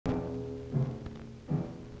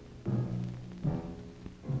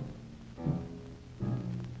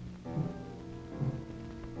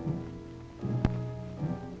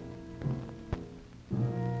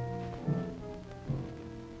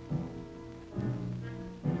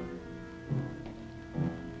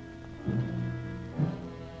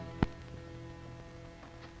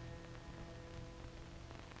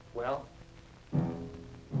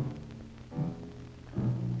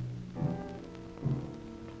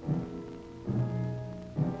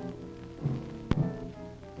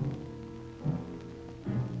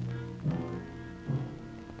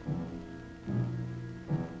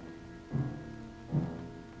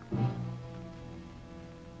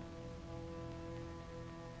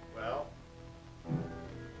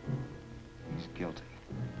guilty.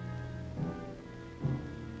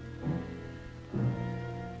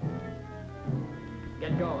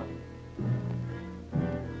 Get going.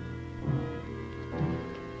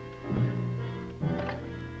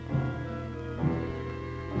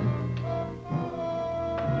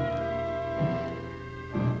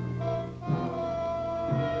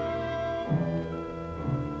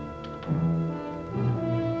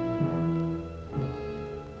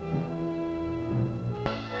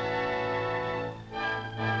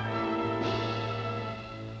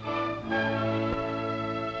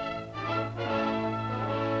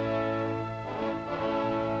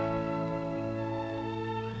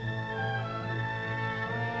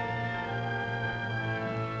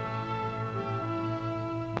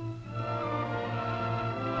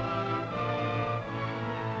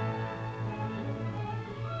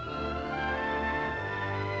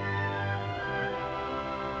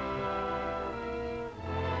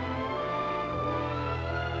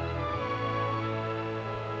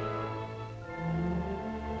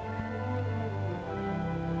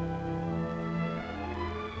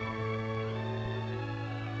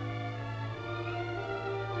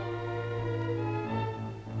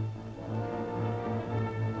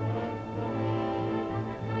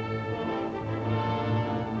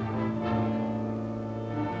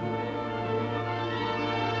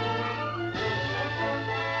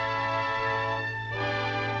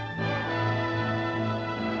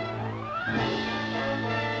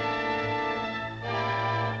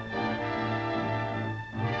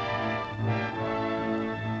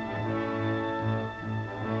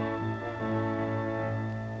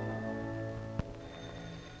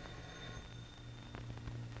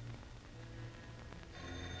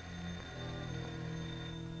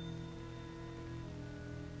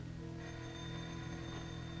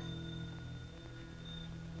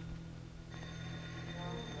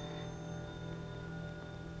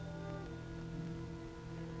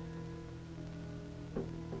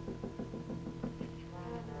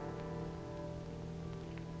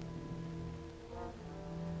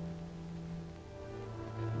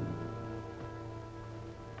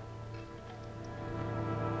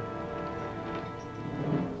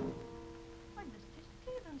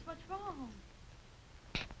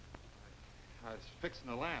 I was fixing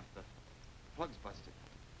the lamp. The plug's busted.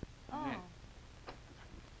 Oh. Yeah.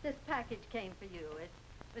 This package came for you. It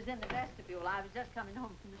was in the vestibule. I was just coming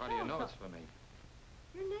home from the show. How do you know it's for me?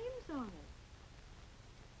 Your name's on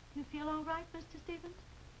it. You feel all right, Mr. Stevens?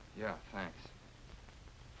 Yeah, thanks.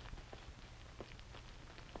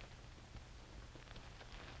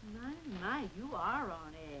 My, you are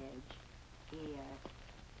on edge. Here,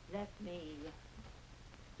 let me.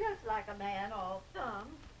 Just like a man all thumbs.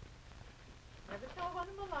 Never saw one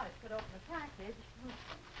in my life could open a package.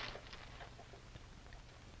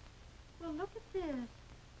 Well, look at this.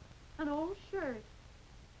 An old shirt.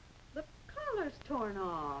 The collar's torn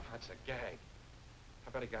off. That's a gag.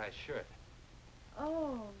 How about a guy's shirt?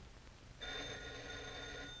 Oh.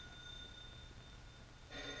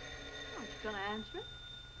 Aren't you gonna answer it?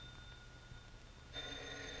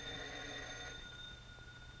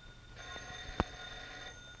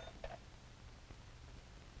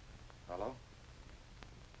 Hello?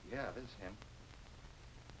 Yeah, this is him.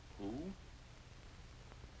 Who?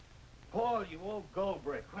 Paul, you old gold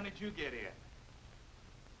brick. When did you get in?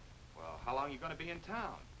 Well, how long are you going to be in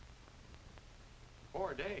town?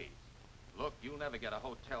 4 days. Look, you'll never get a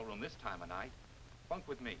hotel room this time of night. Bunk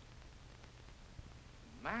with me.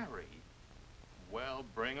 Married? Well,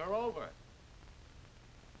 bring her over.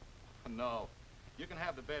 No. You can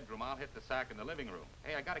have the bedroom. I'll hit the sack in the living room.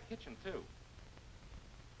 Hey, I got a kitchen, too.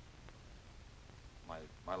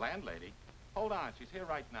 My landlady? Hold on, she's here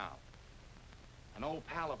right now. An old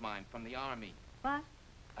pal of mine from the Army. What?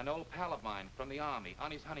 An old pal of mine from the Army on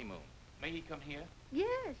his honeymoon. May he come here?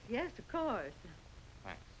 Yes, of course.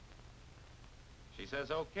 Thanks. She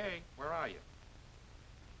says, okay. Where are you?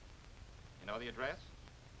 You know the address?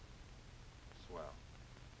 Swell.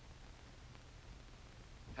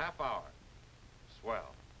 Half hour.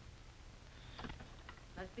 Swell.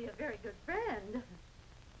 Must be a very good friend.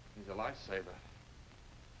 He's a lifesaver.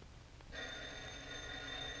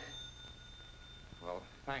 Well,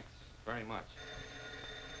 thanks very much.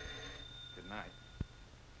 Good night.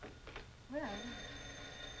 Well,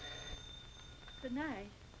 good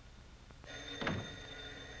night.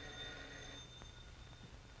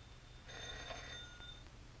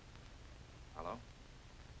 Hello?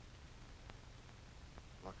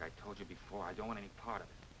 Look, I told you before, I don't want any part of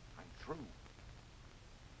it. I'm through.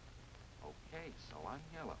 Okay, so I'm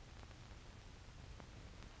yellow.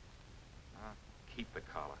 Keep the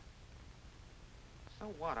collar. So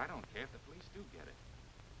what? I don't care if the police do get it.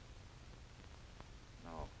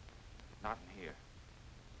 No, not in here.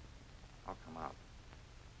 I'll come out.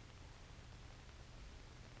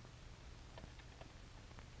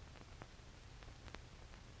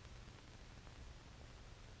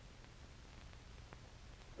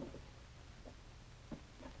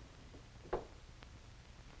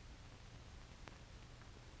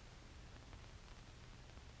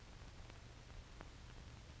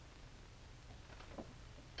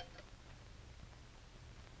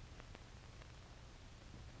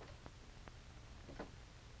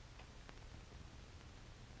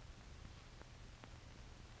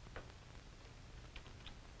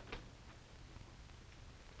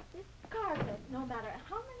 This carpet, no matter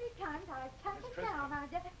how many times I tap Miss it down, I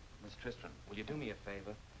just... Miss Tristram, will you do me a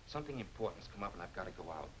favor? Something important's come up and I've got to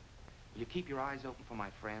go out. Will you keep your eyes open for my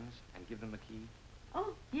friends and give them the key?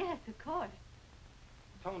 Oh, yes, of course.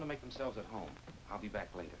 Tell them to make themselves at home. I'll be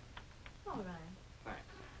back later. All right. Thanks.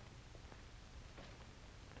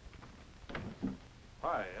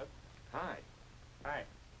 Hi, Ed. Hi. Hi.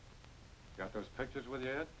 Got those pictures with you,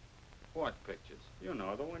 Ed? What pictures? You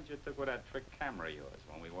know, the ones you took with that trick camera of yours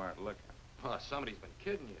when we weren't looking. Oh, somebody's been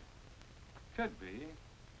kidding you. Could be.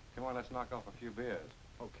 Come on, let's knock off a few beers.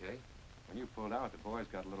 Okay. When you pulled out, the boys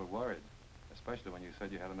got a little worried. Especially when you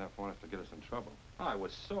said you had enough on us to get us in trouble. I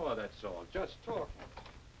was sore, that's all. Just talking.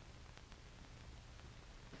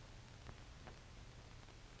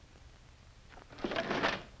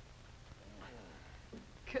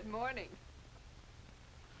 Good morning.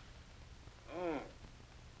 Oh,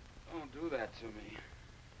 don't do that to me.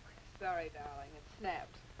 Sorry, darling. It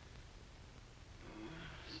snapped.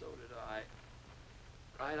 So did I.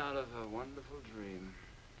 Right out of a wonderful dream.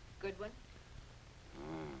 Good one?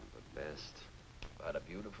 Oh, the best. About a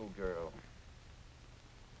beautiful girl.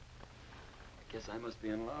 I guess I must be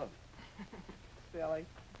in love. Silly.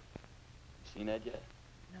 Seen Ed yet?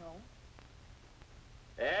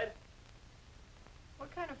 No. Ed?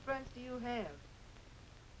 What kind of friends do you have?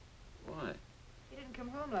 Why? You didn't come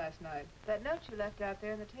home last night. That note you left out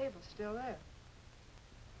there on the table's still there.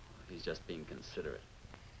 He's just being considerate.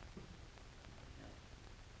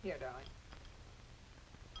 Here, darling.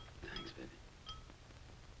 Thanks, baby.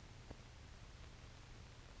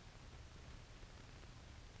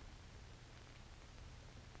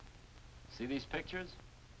 See these pictures?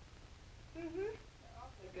 Mm-hmm. They're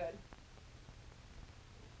awfully good.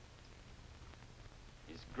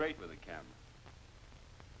 He's great with a camera.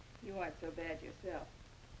 You aren't so bad yourself.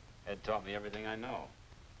 Ed taught me everything I know.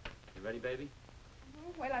 You ready, baby?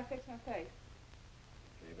 Wait till I fix my face.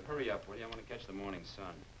 Okay, but hurry up, will you? I want to catch the morning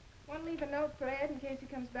sun. Want to leave a note for Ed in case he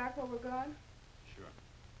comes back while we're gone? Sure.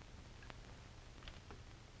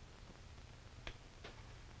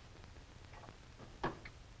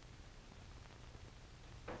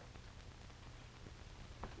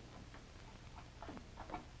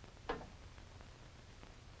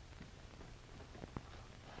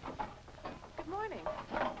 Good morning.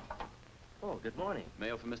 Oh, good morning.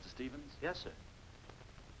 Mail for Mr. Stevens? Yes, sir.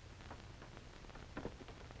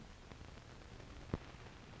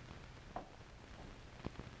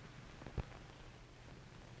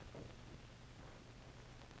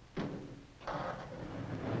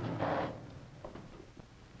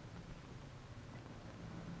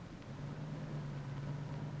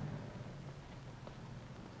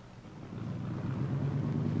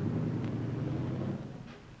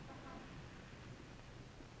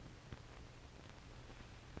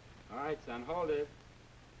 All right, son, hold it.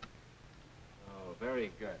 Oh,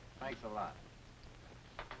 very good. Thanks a lot.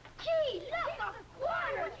 Gee, look, a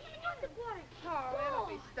quarter! What's a quarter? Oh,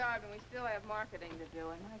 we'll be starving. We still have marketing to do,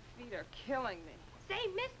 and my feet are killing me. Say,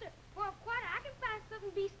 mister, for a quarter, I can find something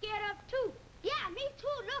to be scared of, too. Yeah, me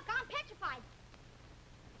too. Look, I'm petrified.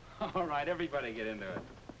 All right, everybody get into it.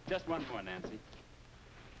 Just one more, Nancy.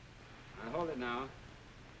 Now, hold it now.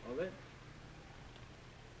 Hold it.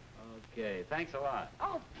 Okay, thanks a lot.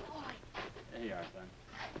 Oh, boy. There you are, son.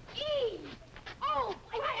 Eee! Oh,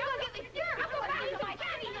 boy, you're gonna get me scared. I'm gonna find my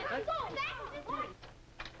daddy. I'm going back.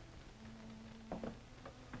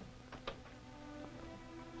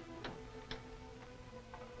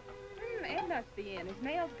 Ed must be in. His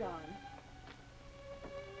mail's gone.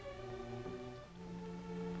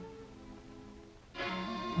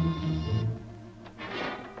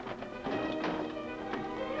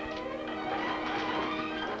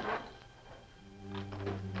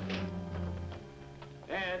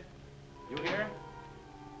 Ed, you here?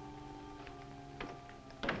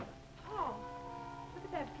 Oh, look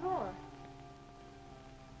at that drawer.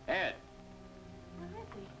 Ed! Where is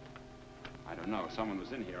he? I don't know. Someone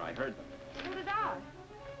was in here. I heard them. So did I.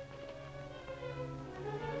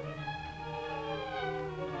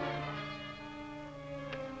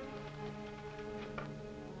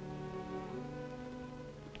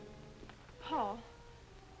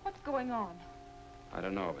 going on? I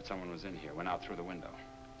don't know, but someone was in here, went out through the window.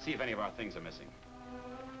 See if any of our things are missing.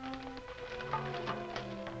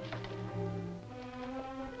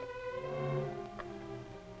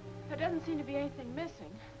 There doesn't seem to be anything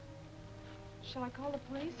missing. Shall I call the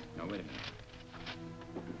police? No, wait a minute.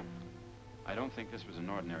 I don't think this was an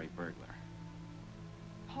ordinary burglar.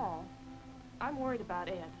 Paul, I'm worried about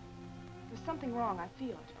Ed. There's something wrong, I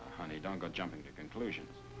feel it. Honey, don't go jumping to conclusions.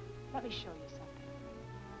 Let me show you something.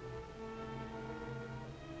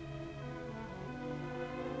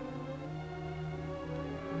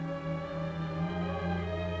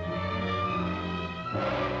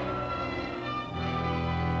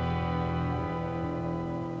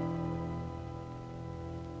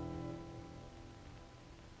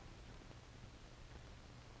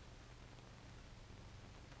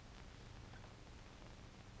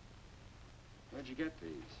 Where'd you get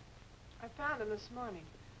these? I found them this morning.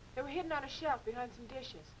 They were hidden on a shelf behind some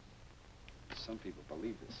dishes. Some people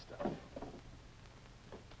believe this stuff.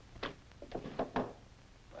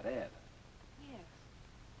 But Ed, Yes.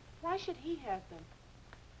 Why should he have them?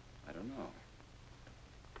 I don't know.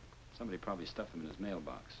 Somebody probably stuffed them in his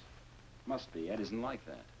mailbox. Must be. Ed isn't like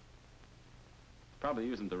that. Probably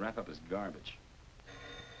used them to wrap up his garbage.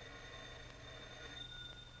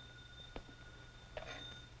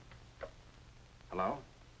 Hello?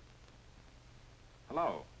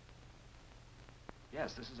 Hello?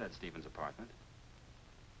 Yes, this is Ed Stevens' apartment.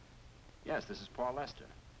 Yes, this is Paul Lester.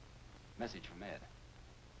 Message from Ed.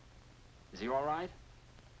 Is he all right?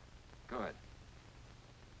 Good.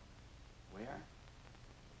 Where?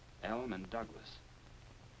 Elm and Douglas.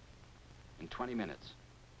 In 20 minutes.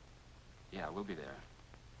 Yeah, we'll be there.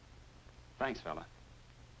 Thanks, fella.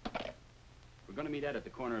 We're going to meet Ed at the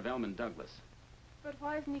corner of Elm and Douglas. But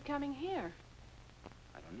why isn't he coming here?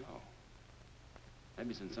 I don't know. Maybe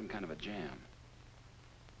he's in some kind of a jam.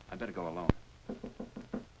 I better go alone.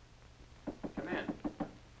 Come in.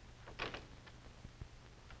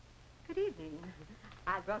 Good evening.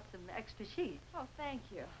 I brought some extra sheets. Oh, thank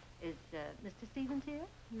you. Is Mr. Stevens here?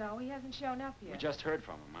 No, he hasn't shown up yet. We just heard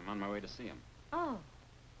from him. I'm on my way to see him. Oh,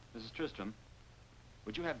 Mrs. Tristram,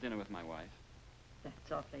 would you have dinner with my wife?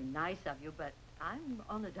 that's awfully nice of you, but I'm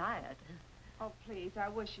on a diet. Oh, please, I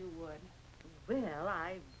wish you would. Well,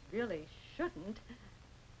 I really shouldn't,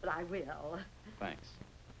 but I will. Thanks.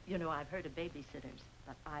 You know, I've heard of babysitters,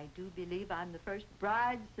 but I do believe I'm the first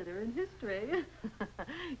bride sitter in history.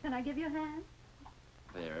 Can I give you a hand?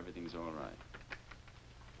 There, everything's all right.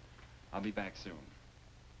 I'll be back soon.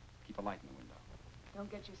 Keep a light in the window.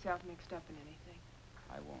 Don't get yourself mixed up in anything.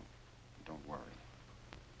 I won't. Don't worry.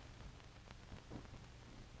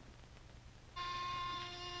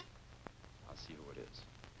 I'll see who it is.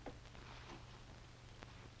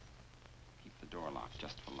 Keep the door locked,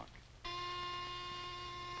 just for luck.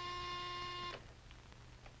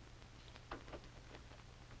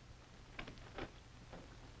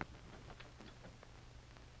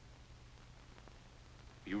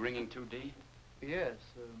 You ringing too, D? Yes,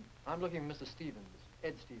 I'm looking for Mr. Stevens,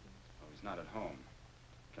 Ed Stevens. Oh, he's not at home.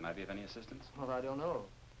 Can I be of any assistance? Well, I don't know.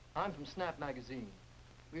 I'm from Snap magazine.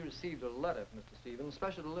 We received a letter from Mr. Stevens,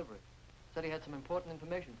 special delivery. Said he had some important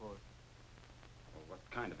information for us. Well, what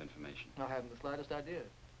kind of information? I haven't the slightest idea.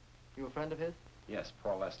 You a friend of his? Yes,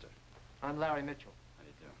 Paul Lester. I'm Larry Mitchell. How do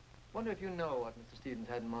you do? Wonder if you know what Mr. Stevens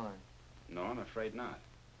had in mind. No, I'm afraid not.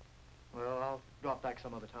 Well, I'll drop back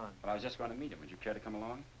some other time. But I was just going to meet him. Would you care to come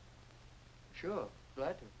along? Sure,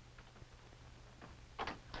 glad to.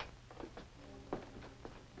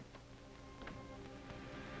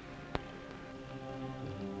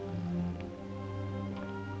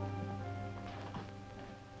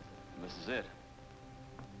 This is it.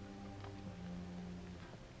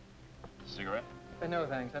 Cigarette? No,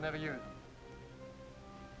 thanks. I never use them.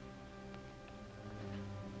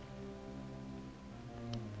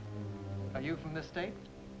 Are you from this state?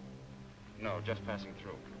 No, just passing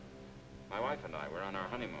through. My wife and I, we're on our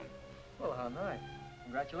honeymoon. Well, how nice.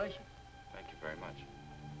 Congratulations. Thank you very much.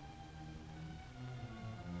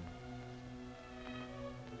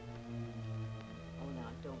 Oh, now,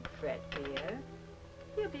 don't fret, dear.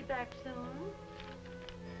 He'll be back soon.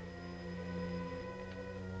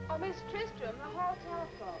 Oh, Miss Tristram, the hall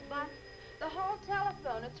telephone. What? The hall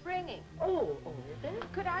telephone, it's ringing. Oh, is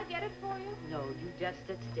it? Could I get it for you? No, you just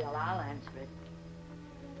sit still. I'll answer it.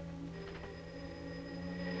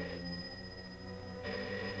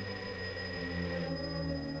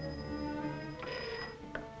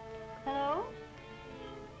 Hello?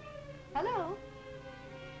 Hello?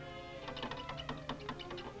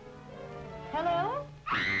 Hello?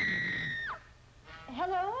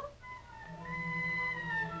 Hello?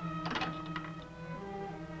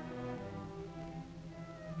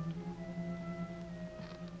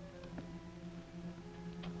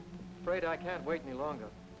 afraid I can't wait any longer.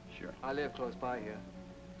 Sure. I live close by here.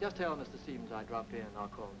 Just tell Mr. Stevens I dropped in. I'll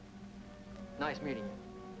call him. Nice meeting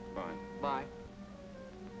you. Fine. Bye.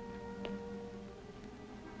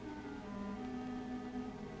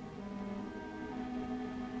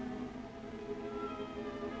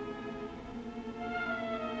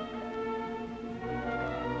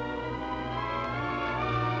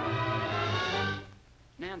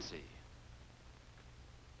 Nancy.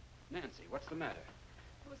 Nancy, what's the matter?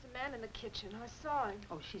 There was a man in the kitchen. I saw him.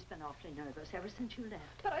 Oh, she's been awfully nervous ever since you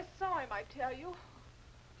left. But I saw him, I tell you.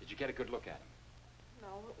 Did you get a good look at him?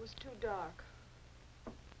 No, it was too dark.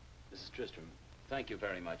 Mrs. Tristram, thank you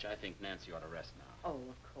very much. I think Nancy ought to rest now. Oh,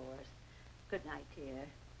 of course. Good night, dear.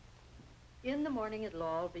 In the morning, it'll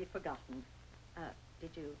all be forgotten.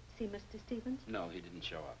 Did you see Mr. Stevens? No, he didn't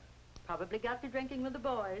show up. Probably got to drinking with the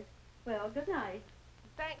boys. Well, good night.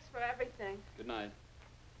 Thanks for everything. Good night.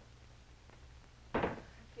 I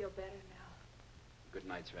feel better now. Good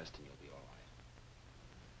night's rest and you'll be all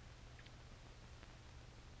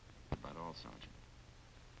right. About all, Sergeant.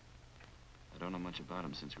 I don't know much about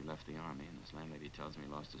him since we left the Army, and his landlady tells me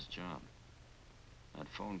he lost his job. That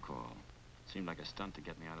phone call seemed like a stunt to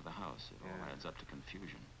get me out of the house. It all adds up to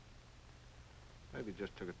confusion. Maybe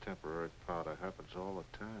just took a temporary powder. Happens all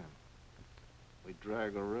the time. We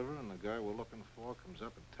drag a river, and the guy we're looking for comes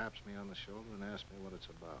up and taps me on the shoulder and asks me what it's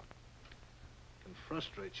about. Can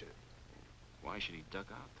frustrate you. Why should he duck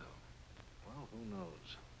out, though? Well, who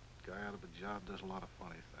knows? Guy out of a job does a lot of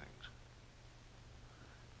funny things.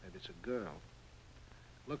 Maybe it's a girl.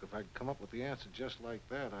 Look, if I could come up with the answer just like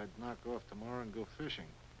that, I'd knock off tomorrow and go fishing.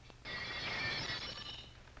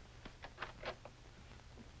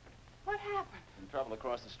 What happened? In trouble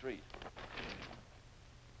across the street.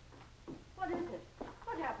 What is it?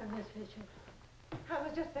 What happened, Miss Fisher? I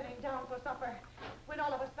was just sitting down for supper when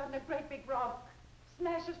all of a sudden a great big rock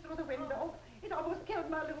smashes through the window. It almost killed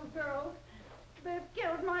my little girl. They've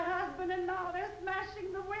killed my husband, and now they're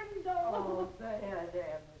smashing the window. Oh,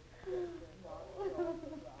 there.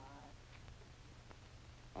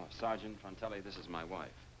 Oh, Sergeant Frontelli, this is my wife.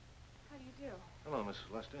 How do you do? Hello,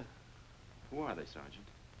 Mrs. Lester. Who are they, Sergeant?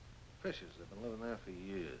 Fishers. They've been living there for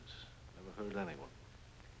years. Never hurt anyone.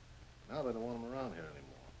 Now they don't want them around here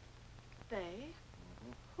anymore. They?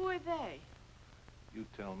 Who are they? You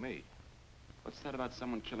tell me. What's that about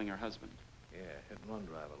someone killing her husband? Yeah, hit-and-run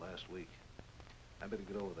driver last week. I better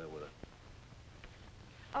get over there with her.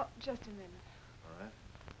 Oh, just a minute. All right?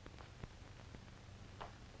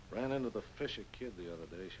 Ran into the Fisher kid the other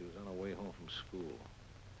day. She was on her way home from school.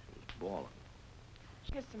 She was bawling.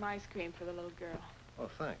 Here's some ice cream for the little girl. Oh,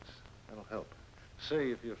 thanks. That'll help.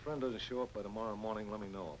 Say, if your friend doesn't show up by tomorrow morning, let me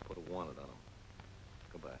know. I'll put a wanted on him.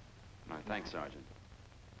 Goodbye. All right, thanks, Sergeant.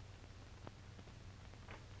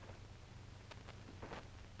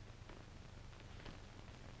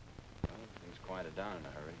 Well, things quieted down in a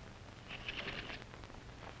hurry.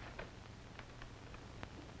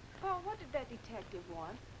 Paul, what did that detective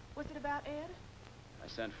want? Was it about Ed? I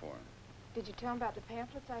sent for him. Did you tell him about the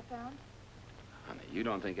pamphlets I found? Honey, you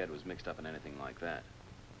don't think Ed was mixed up in anything like that?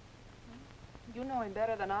 You know him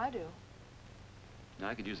better than I do. Now,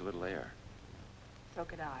 I could use a little air. So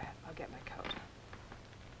could I. I'll get my coat.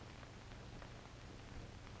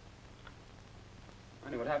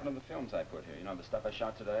 Honey, what happened to the films I put here? You know, the stuff I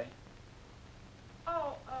shot today?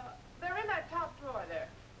 Oh, they're in that top drawer there.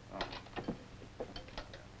 Oh.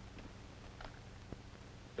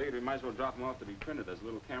 Figured we might as well drop them off to be printed. There's a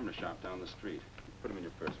little camera shop down the street. Put them in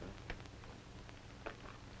your purse, right?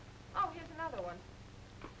 Oh, here's another one.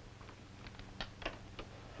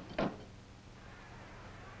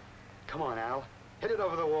 Come on, Al. Hit it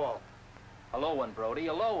over the wall. A low one, Brody,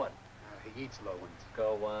 a low one. He eats low ones.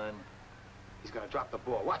 Go one. He's gonna drop the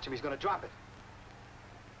ball. Watch him, he's gonna drop it.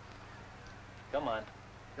 Come on.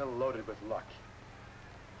 You're loaded with luck.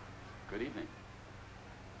 Good evening.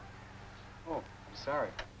 Oh, I'm sorry.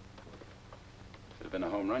 If it had been a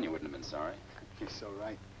home run, you wouldn't have been sorry. You're so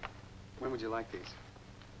right. When would you like these?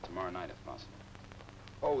 Tomorrow night, if possible.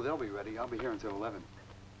 Oh, they'll be ready. I'll be here until 11.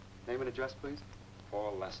 Name and address, please.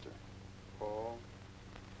 Paul Lester, Paul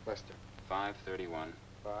Lester. 531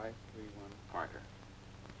 531 Parker.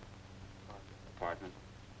 Apartment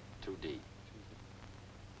 2D.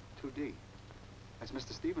 2D. That's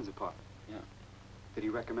Mr. Stevens' apartment. Yeah. Did he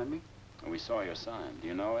recommend me? And we saw your sign. Do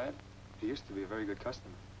you know Ed? He used to be a very good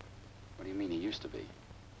customer. What do you mean he used to be?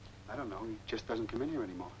 I don't know. He just doesn't come in here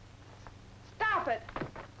anymore. Stop it!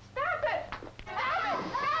 Stop it! Stop it!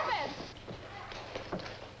 Stop it!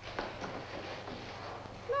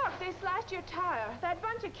 Look, they slashed your tire. That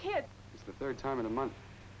bunch of kids. It's the 3rd time in a month.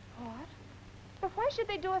 What? But why should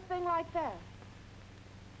they do a thing like that?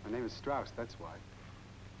 My name is Strauss, that's why.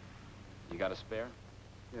 You got a spare?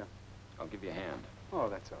 Yeah. I'll give you a hand. Oh,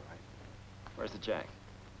 that's all right. Where's the jack?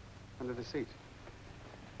 Under the seat.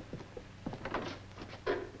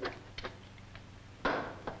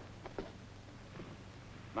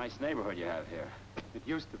 Nice neighborhood you have here. It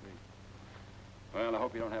used to be. Well, I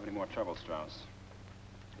hope you don't have any more trouble, Strauss.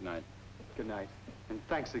 Good night. Good night. And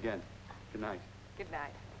thanks again. Good night. Good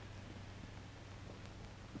night.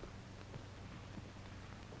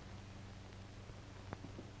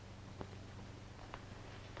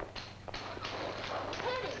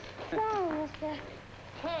 Sorry, mister.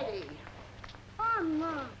 Teddy, Oh,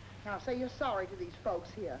 Mom. now say you're sorry to these folks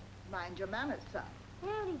here. Mind your manners, son. I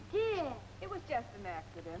already did. It was just an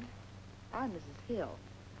accident. I'm Mrs. Hill.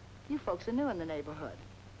 You folks are new in the neighborhood.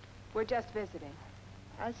 We're just visiting.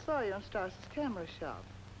 I saw you in Strauss's camera shop.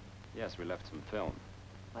 Yes, we left some film.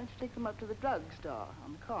 Why don't you take them up to the drugstore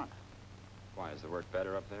on the corner? Why, is the work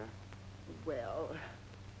better up there? Well,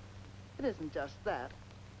 it isn't just that.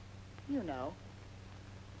 You know,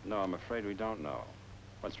 No, I'm afraid we don't know.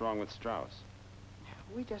 What's wrong with Strauss?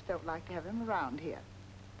 we just don't like to have him around here.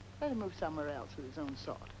 Let him move somewhere else with his own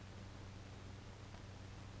sort.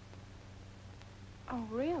 Oh,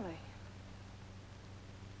 really?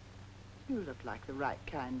 You look like the right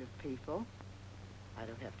kind of people. I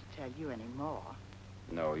don't have to tell you any more.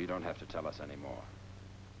 No, you don't have to tell us any more.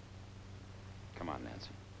 Come on, Nancy.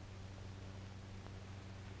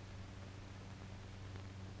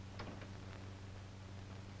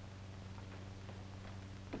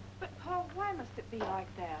 But, Paul, why must it be like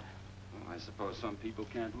that? Well, I suppose some people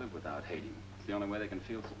can't live without hating. It's the only way they can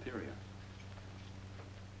feel superior.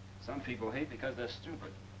 Some people hate because they're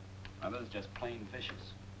stupid. Others just plain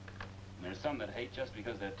vicious. And there's some that hate just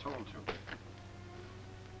because they're told to.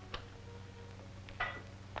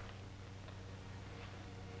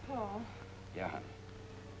 Paul, Yeah, honey.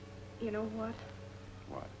 you know what?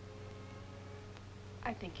 What?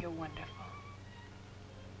 I think you're wonderful.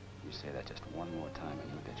 You say that just one more time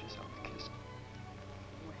and you'll get yourself kissed.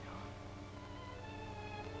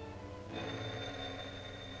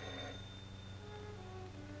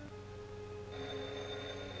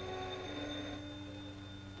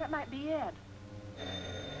 That might be Ed.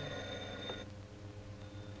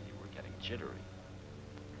 You were getting jittery.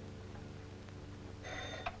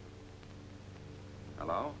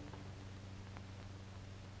 Hello?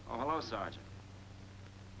 Oh, hello, Sergeant.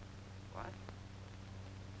 What?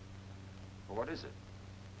 Well, what is it?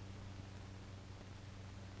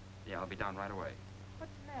 Yeah, I'll be down right away.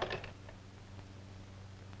 What's the matter?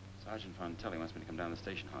 Sergeant Fontelli wants me to come down to the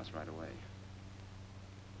station house right away.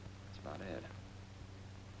 That's about it.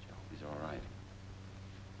 Gee, I hope he's all right.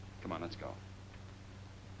 Come on, let's go.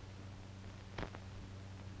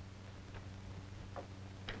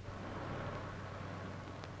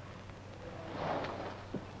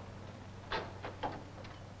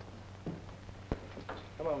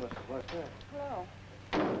 Come on, Mr. Lester. Hello.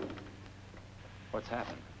 What's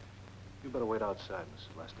happened? You better wait outside,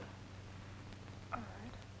 Mrs. Lester. All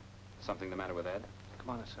right. Something the matter with Ed? Come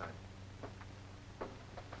on inside.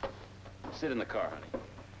 Sit in the car, honey.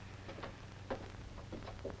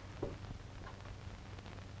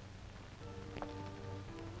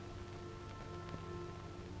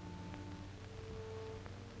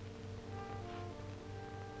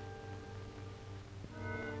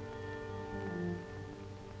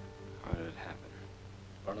 How did it happen?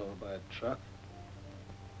 Run over by a truck.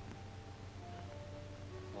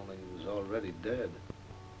 Only he was already dead.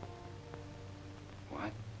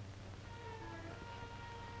 What?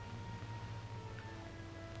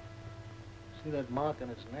 See that mark on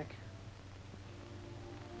his neck?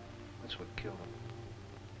 That's what killed him.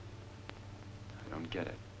 I don't get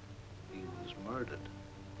it. He was murdered.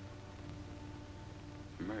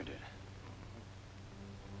 Murdered.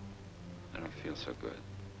 I don't feel so good.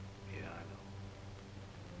 Yeah, I know.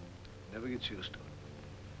 Never gets used to it.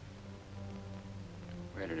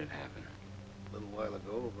 Where did it happen? A little while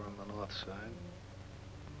ago, over on the north side.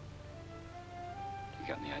 You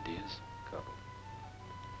got any ideas? Couple.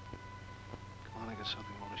 Come on, I got something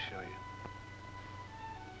I want to show you.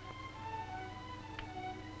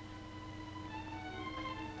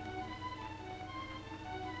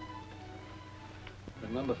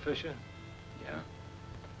 Remember Fisher? Yeah?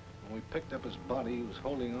 When we picked up his body, he was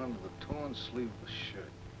holding on to the torn sleeveless shirt.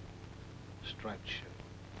 Striped shirt.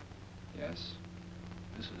 Yes?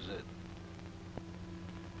 This is it.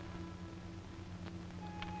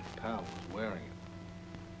 Your pal was wearing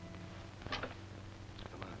it.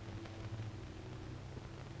 Come on.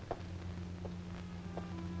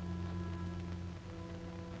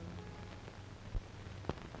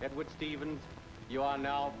 Edward Stevens, you are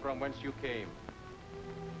now from whence you came.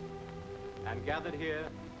 And gathered here,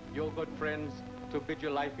 your good friends, to bid you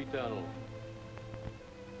life eternal.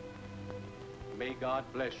 May God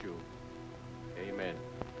bless you. Amen.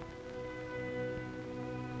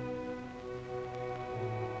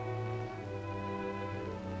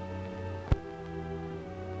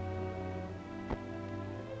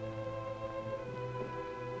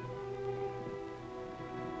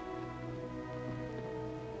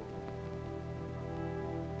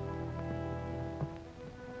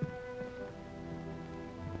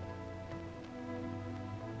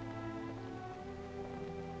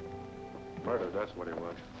 Murder, that's what he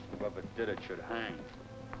was. Whoever did it should hang.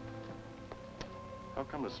 How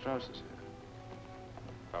come the Strauss is here?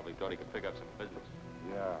 Probably thought he could pick up some business.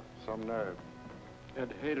 Yeah, some nerve.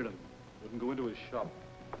 Ed hated him. Wouldn't go into his shop.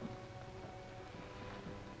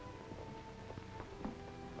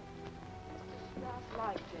 Strauss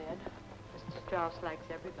likes Ed. Mr. Strauss likes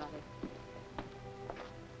everybody.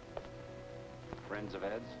 Friends of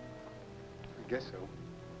Ed's? I guess so.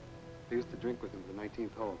 I used to drink with him at the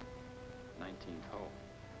 19th hole. 19th hole.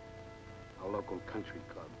 Our local country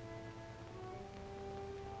club.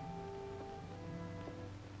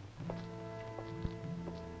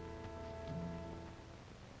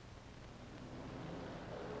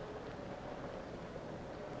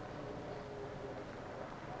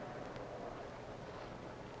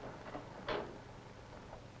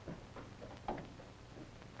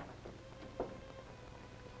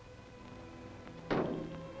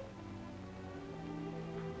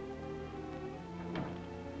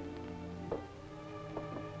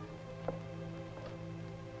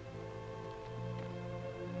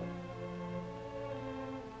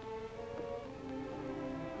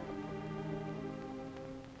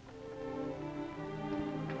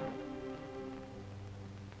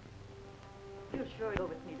 You'll sure go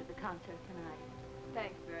with me to the concert tonight.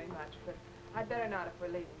 Thanks very much, but I'd better not if we're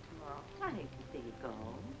leaving tomorrow. I hate to see you go.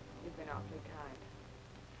 You've been awfully kind.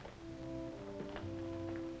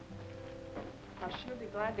 I'll sure be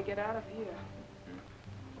glad to get out of here.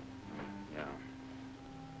 Yeah.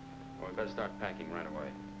 Well, we better start packing right away.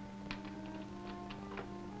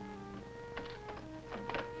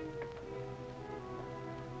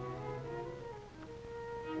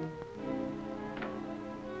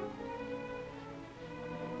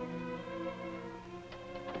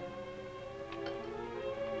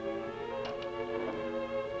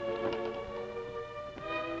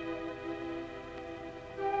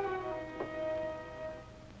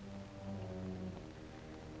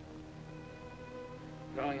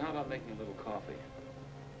 Darling, how about making a little coffee?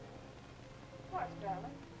 Of course,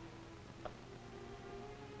 darling.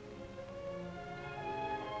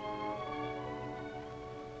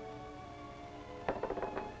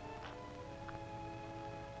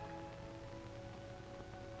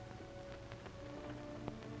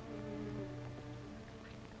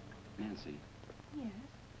 Nancy. Yes?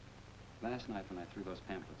 Last night when I threw those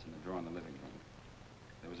pamphlets in the drawer in the living room,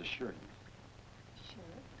 there was a shirt in it. Sure.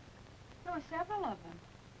 There were several of them.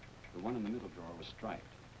 The one in the middle drawer was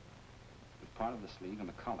striped, with part of the sleeve and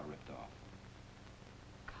the collar ripped off.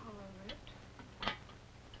 Collar ripped?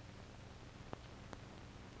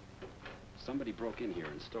 Somebody broke in here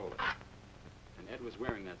and stole it. And Ed was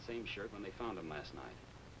wearing that same shirt when they found him last night.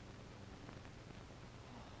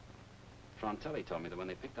 Frontelli told me that when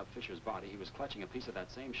they picked up Fisher's body, he was clutching a piece of that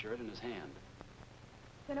same shirt in his hand.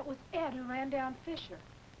 Then it was Ed who ran down Fisher.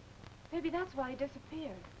 Maybe that's why he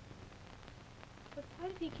disappeared. But why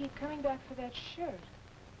did he keep coming back for that shirt?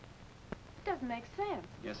 It doesn't make sense.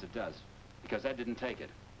 Yes, it does. Because Ed didn't take it.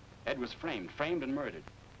 Ed was framed and murdered.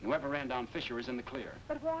 And whoever ran down Fisher is in the clear.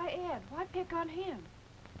 But why Ed? Why pick on him?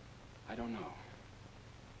 I don't know.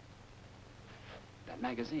 That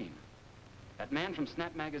magazine. That man from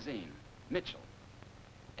Snap magazine. Mitchell.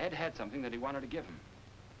 Ed had something that he wanted to give him.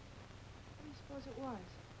 What do you suppose it was?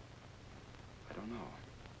 I don't know.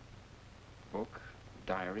 Book,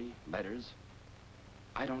 diary, letters.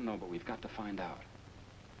 I don't know, but we've got to find out.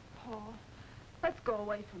 Paul, let's go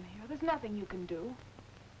away from here. There's nothing you can do.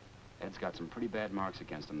 Ed's got some pretty bad marks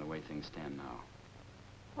against him the way things stand now.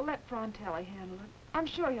 Well, let Frontelli handle it. I'm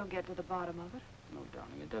sure he'll get to the bottom of it. No,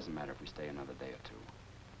 darling, it doesn't matter if we stay another day or two.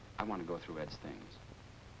 I want to go through Ed's things.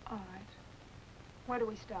 All right. Where do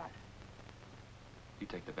we start? You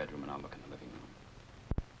take the bedroom and I'll look in the living room.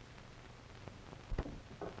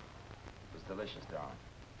 It was delicious, darling.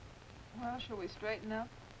 Well, shall we straighten up?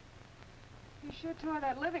 You sure tore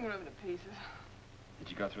that living room to pieces. Did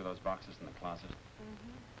you go through those boxes in the closet?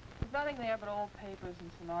 There's nothing there but old papers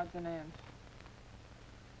and some odds and ends.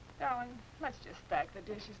 Darling, let's just stack the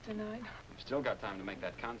dishes tonight. We've still got time to make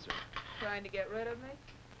that concert. Trying to get rid of me?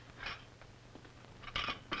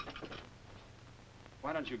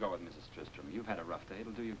 Why don't you go with Mrs. Tristram? You've had a rough day.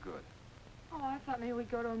 It'll do you good. Oh, I thought maybe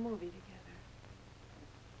we'd go to a movie together.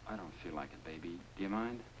 I don't feel like it, baby. Do you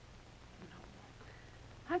mind?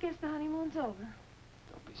 I guess the honeymoon's over.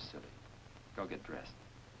 Don't be silly. Go get dressed.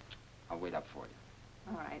 I'll wait up for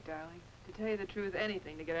you. All right, darling. To tell you the truth,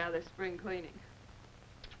 anything to get out of this spring cleaning.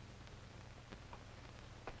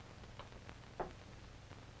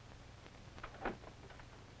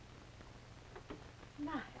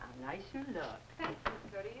 My, how nice you look. Thanks.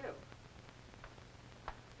 So do you.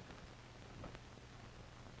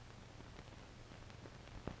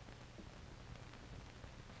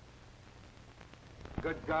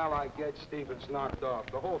 Good guy like Ed Stevens knocked off.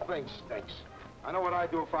 The whole thing stinks. I know what I'd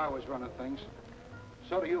do if I was running things.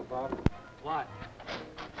 So do you, Bob. What?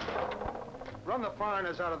 Run the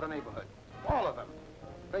foreigners out of the neighborhood. All of them.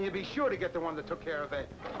 Then you'd be sure to get the one that took care of Ed.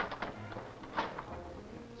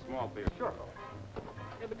 Small beer. Sure.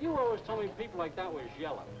 Yeah, but you always told me people like that was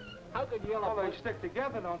yellow. How could yellow... Well, they stick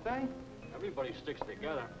together, don't they? Everybody sticks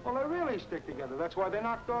together. Well, they really stick together. That's why they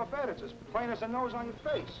knocked off Ed. It's as plain as a nose on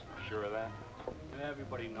your face. Sure of that?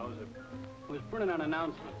 Everybody knows it. It was printed on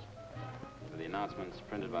announcements. Were the announcements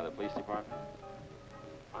printed by the police department?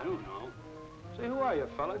 I don't know. Say, who are you,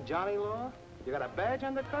 fella? Johnny Law? You got a badge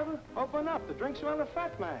undercover? Open up. The drinks are on the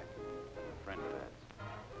fat man. A friend of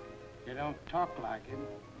Ed's. You don't talk like him.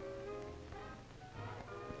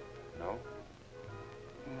 No?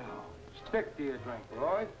 No. Stick to your drink,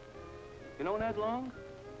 Lloyd. You known Ed long?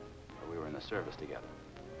 But we were in the service together.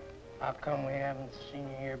 How come we haven't seen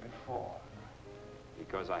you here before?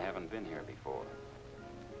 Because I haven't been here before.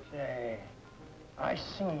 Say, I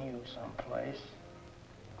seen you someplace.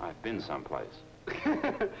 I've been someplace.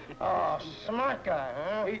 Oh, smart guy,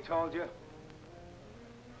 huh? He told you.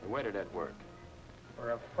 Where did Ed work? For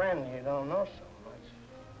a friend you don't know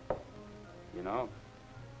so much. You know,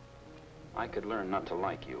 I could learn not to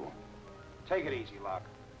like you. Take it easy, Locke.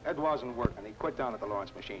 Ed wasn't working. He quit down at the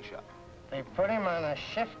Lawrence machine shop. They put him on a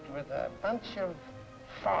shift with a bunch of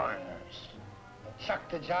foreigners. They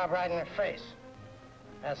chucked the job right in their face.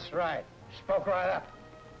 That's right. Spoke right up.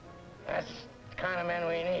 That's the kind of men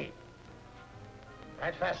we need.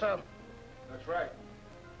 Right, Faso? That's right.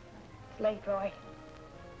 It's late, Roy.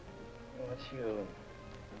 What's you?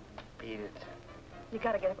 Beat it. You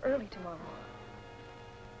gotta get up early tomorrow.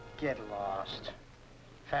 Get lost.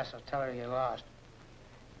 Faso, tell her you're lost.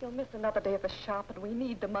 You'll miss another day at the shop, and we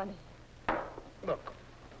need the money. Look,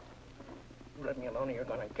 you let me alone or you're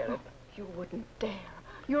gonna get it. You wouldn't dare.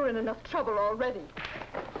 You're in enough trouble already.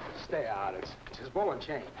 Stay out. It's his ball and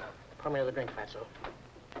chain. Pour me another drink, Fatso.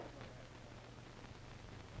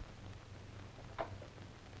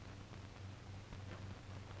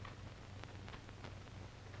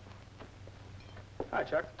 Hi,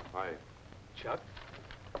 Chuck. Hi. Chuck?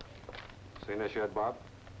 Seen this yet, Bob?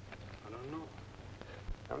 I don't know.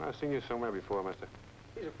 Haven't I seen you somewhere before, mister?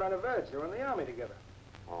 He's a friend of Ed's. They were in the Army together.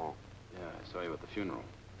 Oh. Yeah, I saw you at the funeral.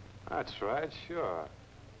 That's right, sure.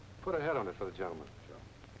 Put a head on it for the gentleman. Sure.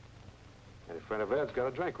 Any friend of Ed's got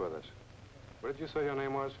a drink with us. What did you say your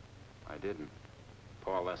name was? I didn't.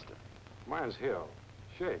 Paul Lester. Mine's Hill.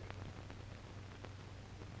 Shake.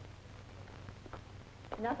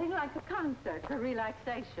 Nothing like a concert for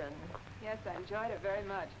relaxation. Yes, I enjoyed it very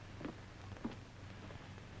much.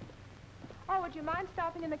 Oh, would you mind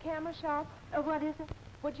stopping in the camera shop? What is it?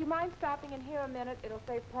 Would you mind stopping in here a minute? It'll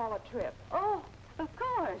save Paul a trip. Oh, of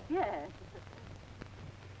course, yes.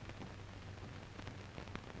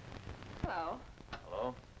 Hello.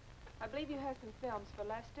 Hello? I believe you have some films for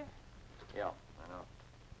Lester. Yeah, I know.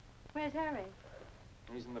 Where's Harry?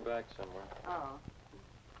 He's in the back somewhere. Oh.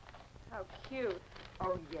 How cute.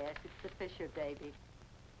 Oh, yes, it's the Fisher baby.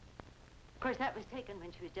 Of course, that was taken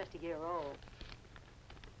when she was just a year old.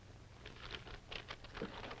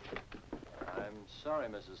 I'm sorry,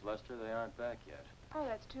 Mrs. Lester, they aren't back yet. Oh,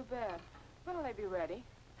 that's too bad. When will they be ready?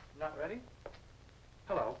 Not ready?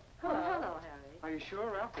 Hello. Hello, Harry. Are you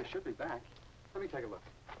sure, Ralph? They should be back. Let me take a look.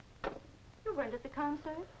 You weren't at the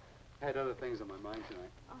concert? I had other things on my mind tonight.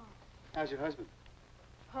 Oh. How's your husband?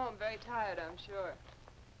 Oh, I'm very tired, I'm sure.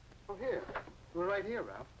 Oh, here. We're right here,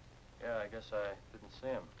 Ralph. Yeah, I guess I didn't see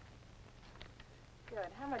him. Good.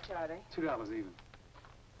 How much are they? $2 even.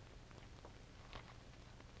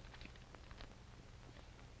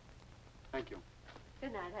 Thank you.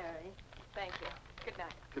 Good night, Harry. Thank you. Good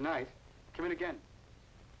night. Good night. Come in again.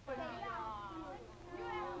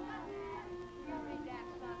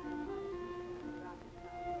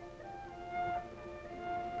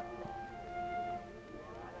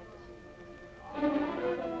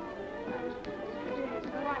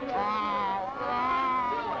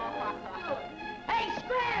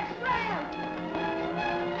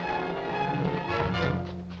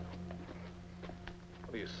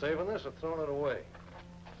 thrown it away.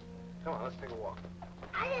 Come on, let's take a walk.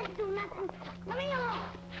 I didn't do nothing. Let me alone.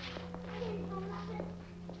 I didn't do nothing.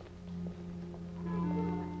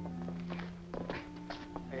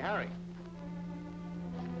 Hey, Harry.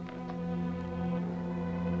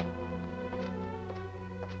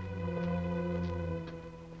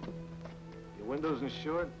 Your window's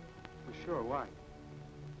insured? For sure, why?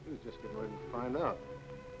 He was just getting ready to find out.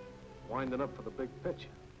 Winding up for the big picture.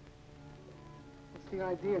 What's the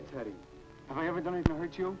idea, Teddy? Have I ever done anything to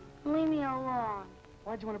hurt you? Leave me alone.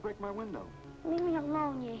 Why'd you want to break my window? Leave me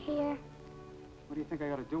alone, you hear? What do you think I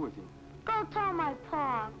ought to do with you? Go tell my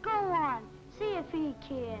pa. Go on. See if he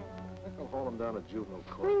cares. I think I'll haul him down to juvenile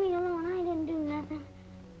court. Leave me alone. I didn't do nothing.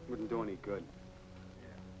 Wouldn't do any good.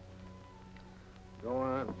 Go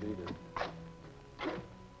on, beat it.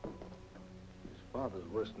 His father's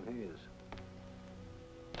worse than he is.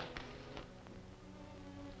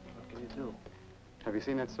 What can you do? Have you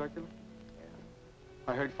seen that circular?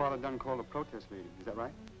 I heard Father Dunn called a protest meeting. Is that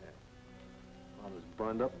right? Yeah. Father's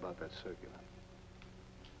burned up about that circular.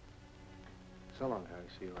 So long, Harry.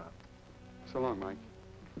 See you around. So long, Mike.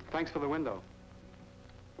 Thanks for the window.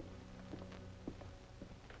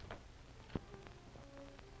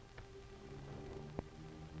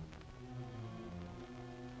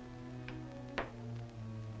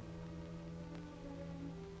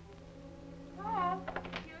 Paul,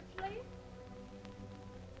 you asleep?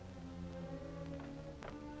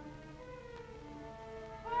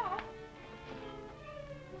 Paul?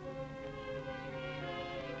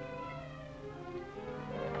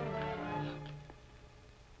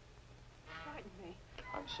 Frightened me.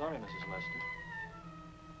 I'm sorry, Mrs. Lester.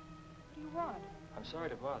 What do you want? I'm sorry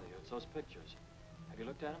to bother you. It's those pictures. Have you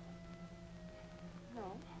looked at them?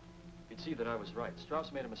 No. You'd see that I was right.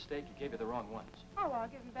 Strauss made a mistake. He gave you the wrong ones. Oh, well, I'll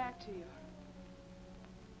give them back to you.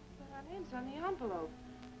 But our name's on the envelope.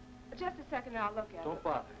 Just a second and I'll look at Don't them.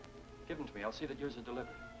 bother. Give them to me. I'll see that yours are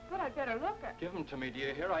delivered. But I'd better look at Give them to me, do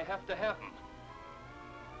you hear? I have to have them.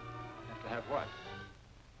 Have to have what?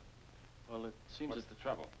 Well, it seems What's that the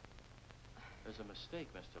trouble? there's a mistake,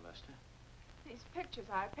 Mr. Lester. these pictures.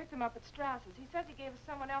 I picked them up at Strauss's. He says he gave us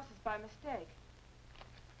someone else's by mistake.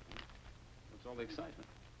 What's all the excitement?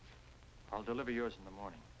 I'll deliver yours in the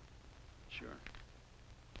morning. Sure.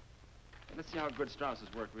 Hey, let's see how good Strauss's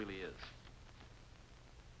work really is.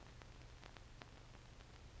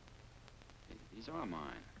 Hey, these are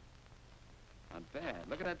mine. Not bad.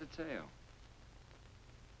 Look at that detail.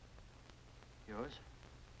 Yours?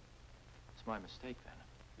 It's my mistake, then.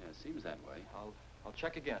 Yeah, it seems that way. I'll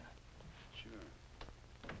check again.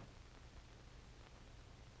 Sure.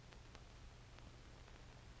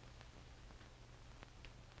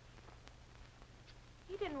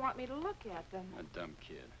 He didn't want me to look at them. A dumb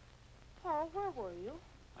kid. Paul, where were you?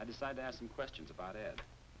 I decided to ask some questions about Ed.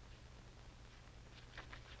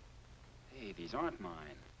 Hey, these aren't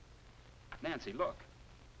mine. Nancy, look.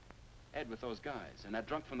 Ed with those guys, and that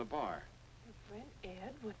drunk from the bar. Your friend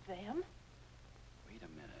Ed with them? Wait a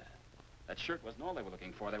minute. That shirt wasn't all they were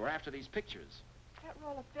looking for. They were after these pictures. That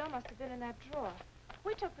roll of film must have been in that drawer.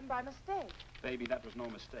 We took them by mistake. Baby, that was no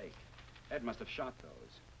mistake. Ed must have shot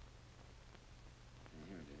those. And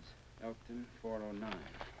here it is. Elkton 409.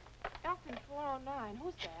 Elkton 409.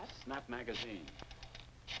 Who's that? Snap magazine.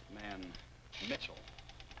 Man, Mitchell.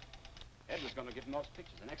 Ed was going to give him those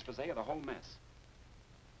pictures, an expose of the whole mess.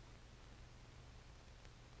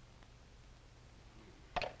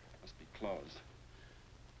 Must be closed.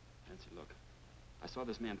 Nancy, look. I saw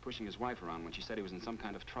this man pushing his wife around when she said he was in some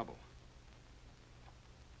kind of trouble.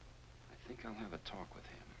 I think I'll have a talk with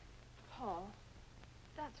him. Paul,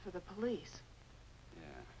 that's for the police. Yeah.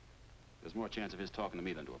 There's more chance of his talking to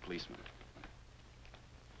me than to a policeman.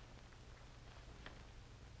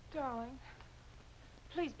 Darling,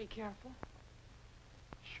 please be careful.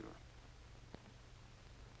 Sure.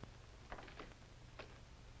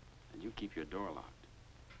 And you keep your door locked.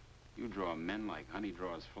 You draw men like honey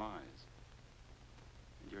draws flies.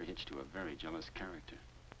 And you're hitched to a very jealous character.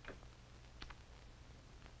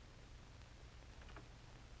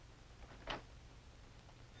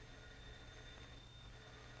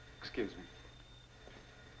 Excuse me.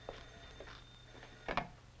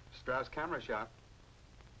 Strauss camera shop.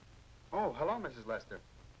 Oh, hello, Mrs. Lester.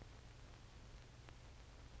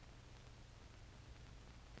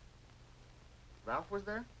 Ralph was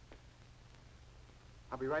there?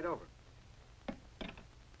 I'll be right over.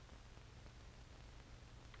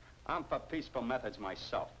 I'm for peaceful methods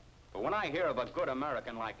myself. But when I hear of a good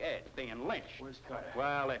American like Ed being lynched,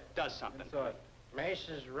 well, it does something to me. Mace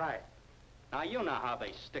is right. Now, you know how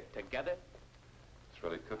they stick together. It's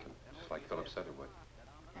really cooking. It's like Philip said it would.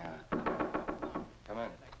 Yeah. Come in.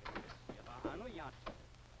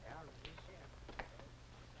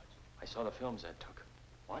 I saw the films Ed took.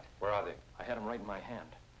 What? Where are they? I had them right in my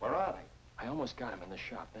hand. Where are they? I almost got him in the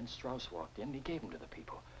shop. Then Strauss walked in and he gave them to the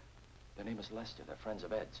people. Their name is Lester. They're friends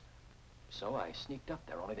of Ed's. So I sneaked up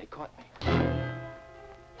there, only they caught me.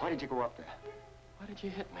 Why did you go up there? Why did you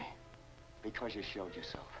hit me? Because you showed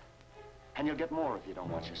yourself. And you'll get more if you don't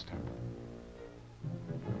watch your step.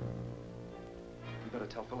 You better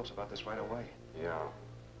tell Phillips about this right away. Yeah.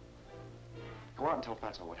 Go out and tell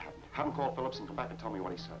Fatso what happened. Have him call Phillips and come back and tell me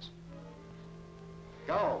what he says.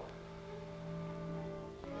 Go!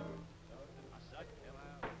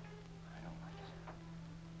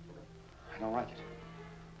 I don't like it.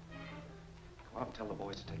 Go out and tell the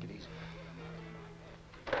boys to take it easy.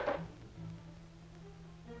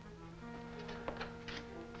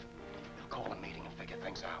 They'll call a meeting and figure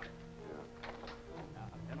things out.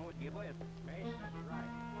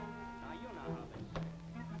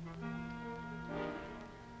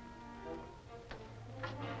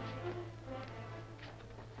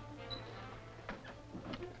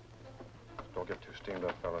 Don't get too steamed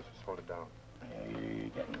up, fellas. Just hold it down. You're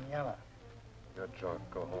getting yellow. You're drunk.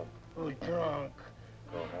 Go home. Who's drunk?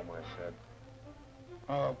 Go home, I said.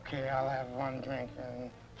 Okay, I'll have one drink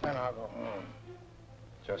and then I'll go home.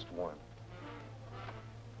 Just one.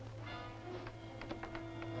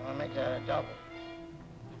 I'll make that a double.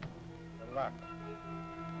 Good luck.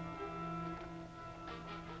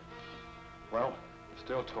 Well,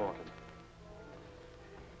 still talking.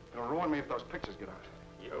 It'll ruin me if those pictures get out.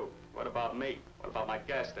 You? What about me? What about my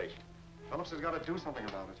gas station? Phillips has got to do something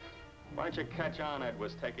about it. Why didn't you catch on Ed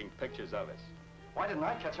was taking pictures of us? Why didn't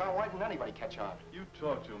I catch on? Why didn't anybody catch on? You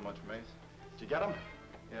talk too much, Mace. Did you get him?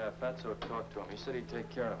 Yeah, Fatso talked to him. He said he'd take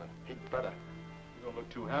care of it. He'd better. You don't look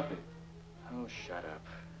too happy. Oh, shut up.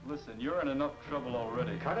 Listen, you're in enough trouble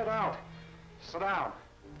already. Cut it out. Sit down.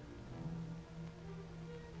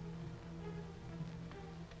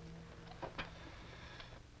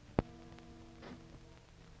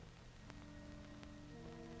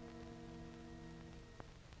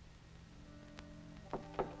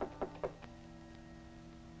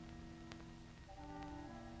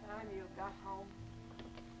 You got home.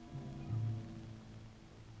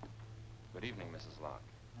 Good evening, Mrs. Locke.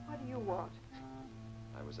 What do you want?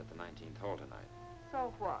 I was at the 19th hole tonight.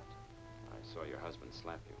 So what? I saw your husband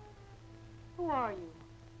slap you. Who are you?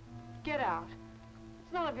 Get out.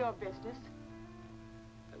 It's none of your business.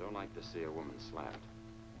 I don't like to see a woman slapped.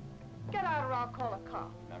 Get out or I'll call a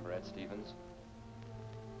cop. Remember Ed Stevens?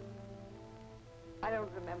 I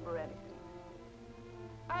don't remember anything.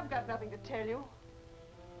 I've got nothing to tell you.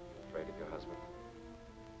 Afraid of your husband?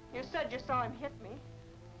 You said you saw him hit me.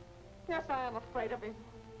 Yes, I am afraid of him.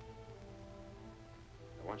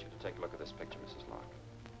 I want you to take a look at this picture, Mrs. Locke.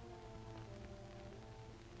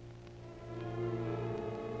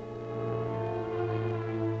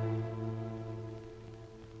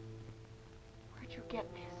 Where'd you get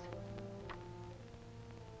this?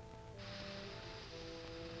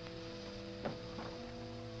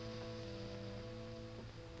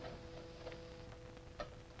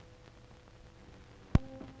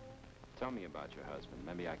 Tell me about your husband.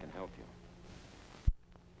 Maybe I can help you.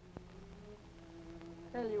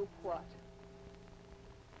 Tell you what.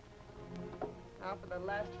 Now, for the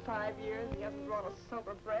last 5 years, he hasn't drawn a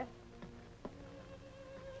sober breath.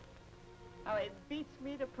 Now, it beats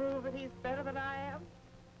me to prove that he's better than I am.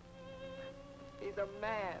 He's a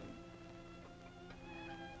man.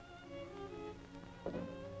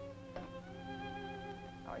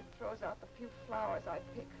 Now, he throws out the few flowers I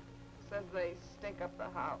pick. Says they stink up the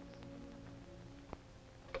house.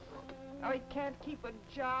 Now, he can't keep a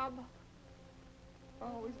job.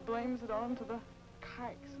 Always blames it on to the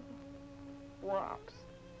kikes and the wops.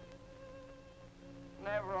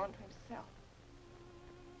 Never on to himself.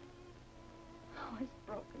 Oh, he's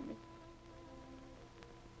broken me.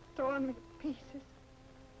 Torn me to pieces.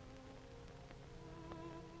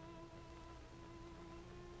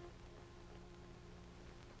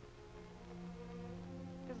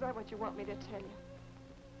 Is that what you want me to tell you?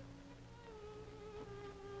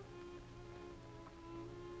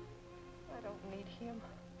 I don't need him.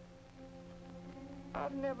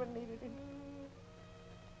 I've never needed him.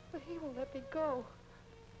 But he won't let me go.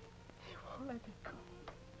 He won't let me go.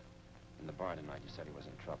 In the bar tonight, you said he was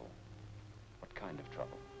in trouble. What kind of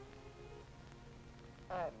trouble?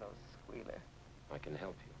 I'm no squealer. I can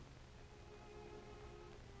help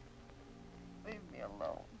you. Leave me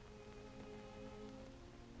alone.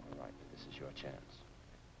 All right, but this is your chance.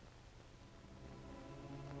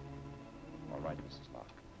 All right, Mrs. Locke.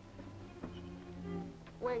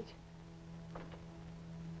 Wait.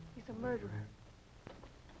 He's a murderer.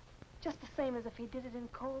 Just the same as if he did it in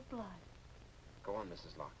cold blood. Go on,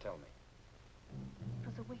 Mrs. Locke, tell me. It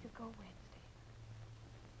was a week ago Wednesday.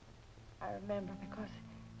 I remember because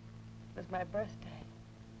it was my birthday.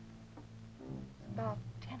 It was about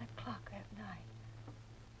 10 o'clock that night.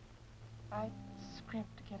 I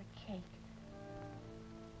scrimped to get a cake.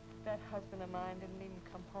 That husband of mine didn't even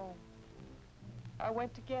come home. I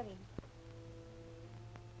went to get him.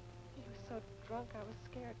 He was so drunk I was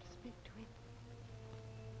scared to speak to him.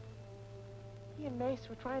 He and Mace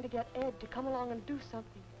were trying to get Ed to come along and do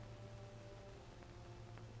something.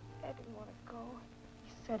 Ed didn't want to go.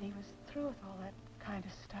 He said he was through with all that kind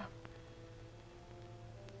of stuff.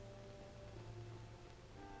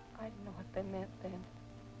 I didn't know what they meant then.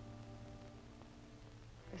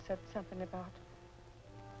 They said something about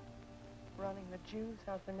running the Jews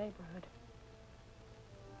out of the neighborhood.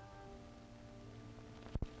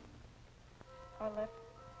 I left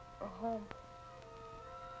for home.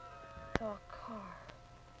 Saw a car.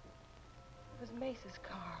 It was Mace's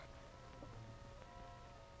car.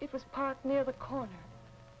 It was parked near the corner.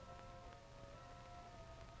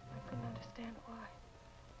 I couldn't understand why.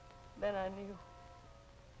 Then I knew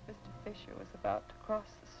Mr. Fisher was about to cross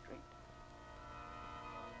the street.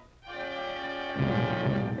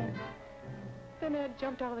 Then Ed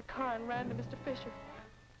jumped out of the car and ran to Mr. Fisher.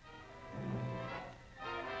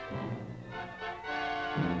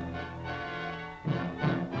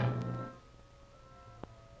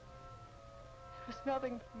 It was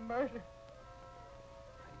nothing but murder.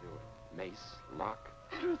 I knew it. Mace, Locke.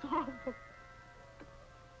 It was awful. It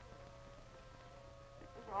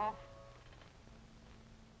was awful.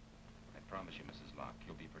 I promise you, Mrs. Locke,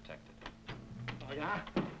 you'll be protected. Oh, yeah?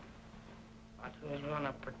 But who's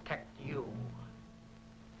gonna protect you?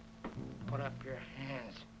 Put up your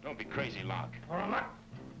hands. Don't be crazy, Locke. Put 'em up.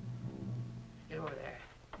 You there.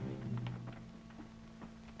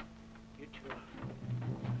 You two.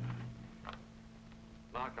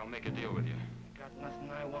 Locke, I'll make a deal with you. Got nothing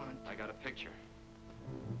I want. I got a picture.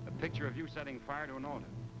 A picture of you setting fire to an altar.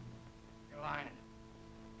 You're lying.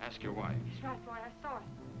 Ask your wife. That's right, boy. I saw it.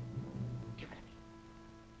 Give it to me.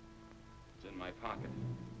 It's in my pocket.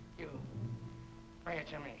 You. Bring it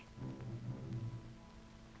to me.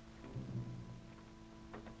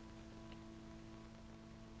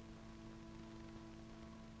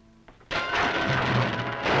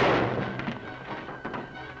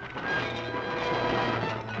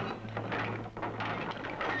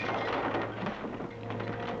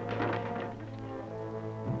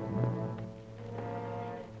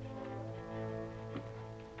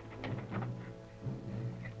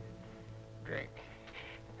 Drink.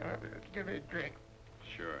 Give me a drink.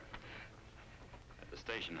 Sure. At the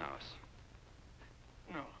station house.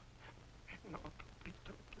 No. No.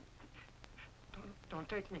 Don't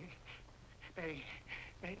take me. Betty.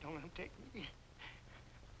 Betty, don't let him take me.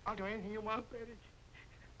 I'll do anything you want, Betty.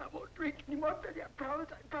 I won't drink anymore, Betty. I promise.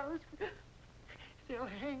 They'll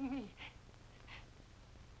hang me.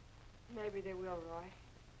 Maybe they will, Roy.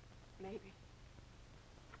 Maybe.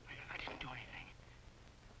 I didn't do anything.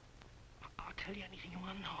 I'll tell you anything you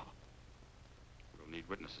want to know. We'll need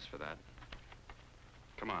witnesses for that.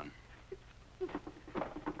 Come on.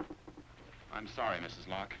 I'm sorry, Mrs.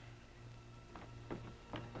 Locke.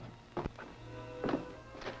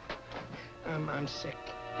 I'm sick.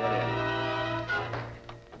 Get in.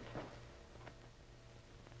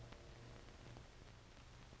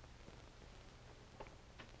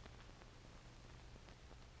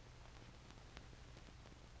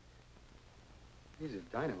 These are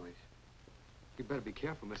dynamite. You better be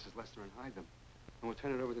careful, Mrs. Lester, and hide them. And we'll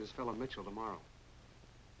turn it over to this fellow Mitchell tomorrow.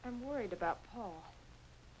 I'm worried about Paul.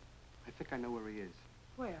 I think I know where he is.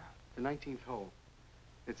 Where? The 19th hole.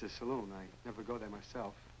 It's a saloon. I never go there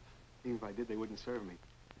myself. Even if I did, they wouldn't serve me.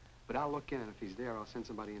 But I'll look in, and if he's there, I'll send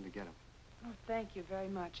somebody in to get him. Oh, thank you very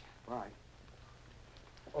much. Bye.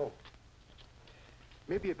 Oh.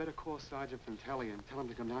 Maybe you better call Sergeant Fantelli and tell him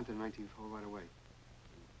to come down to the 19th hole right away.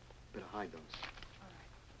 Better hide those.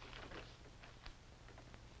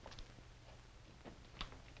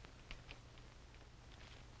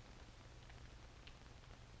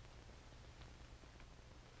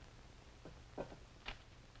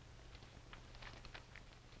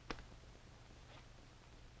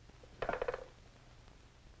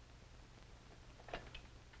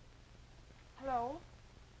 Hello?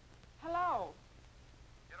 Hello?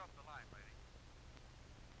 Get off the line, lady.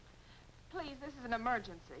 Please, this is an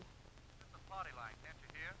emergency. This is the party line, can't you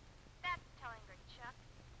hear? That's telling her, Chuck.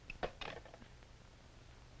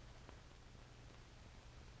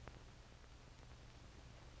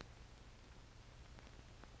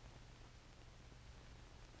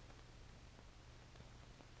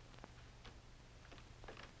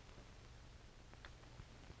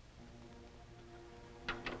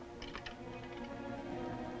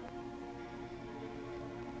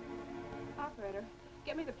 operator.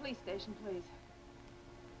 Get me the police station, please.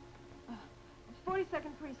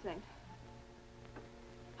 42nd Precinct.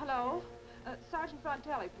 Hello? Sergeant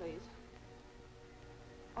Frontelli, please.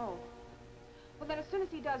 Oh. Well, then, as soon as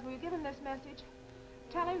he does, will you give him this message?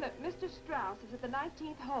 Tell him that Mr. Strauss is at the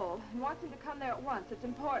 19th hole and wants him to come there at once. It's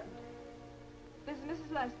important. This is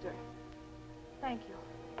Mrs. Lester. Thank you.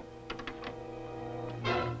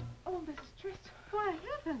 Oh, Mrs. Tristan. Why,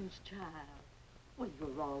 heavens, child. Well,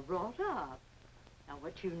 you're all wrought up. Now,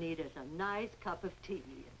 what you need is a nice cup of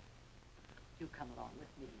tea. You come along with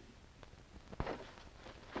me.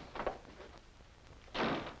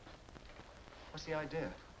 What's the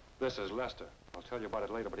idea? This is Lester. I'll tell you about it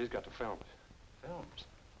later, but he's got the films. Films?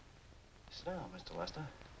 Sit down, Mr. Lester.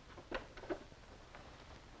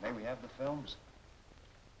 May we have the films?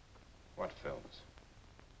 What films?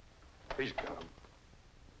 He's got them.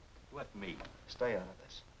 Let me. Stay out of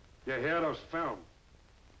this. You hear those films?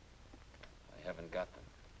 I haven't got them.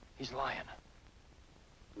 He's lying.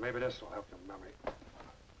 Maybe this will help your memory.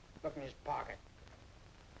 Look in his pocket.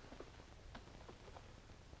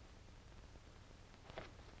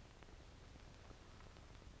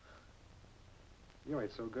 You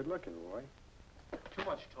ain't so good looking, Roy. Too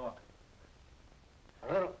much talk.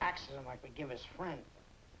 A little accident like we give his friend.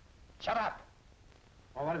 Shut up!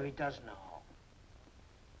 Or what if he does know?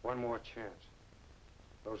 One more chance.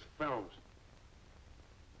 Those films.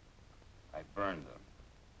 I burned them.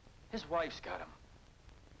 His wife's got him.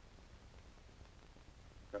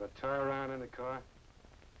 Got a tie around in the car?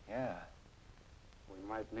 Yeah. We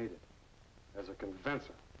might need it. As a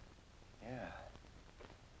convincer. Yeah.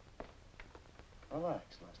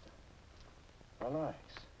 Relax, Lester. Relax.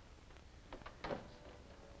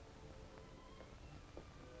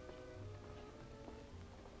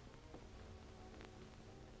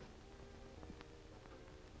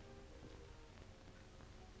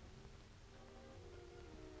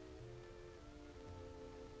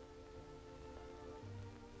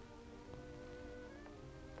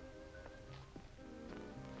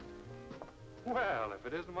 Well, if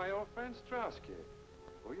it isn't my old friend Strauss kid.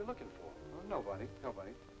 Who are you looking for? Oh, nobody.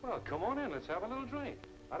 Well, come on in. Let's have a little drink.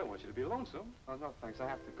 I don't want you to be lonesome. Oh, no, thanks. I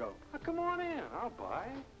have to go. Oh, come on in. I'll buy.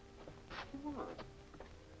 Come on.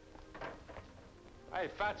 Hey,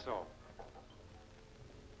 Fatso.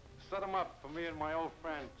 Set him up for me and my old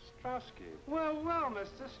friend Straussky. Well,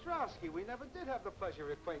 Mr. Straussky, we never did have the pleasure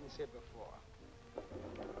of acquaintance here before.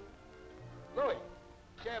 Louis,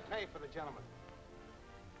 champagne for the gentleman.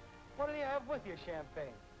 What do you have with your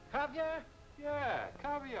champagne? Caviar? Yeah,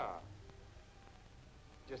 caviar.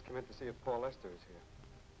 Just come in to see if Paul Lester is here.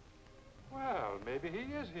 Well, maybe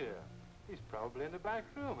he is here. He's probably in the back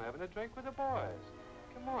room having a drink with the boys.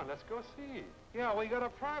 Come on, let's go see. Yeah, we got a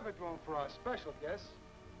private room for our special guests.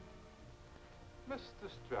 Mr.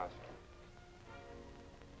 Straussky.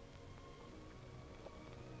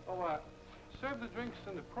 Oh, serve the drinks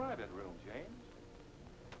in the private room, James.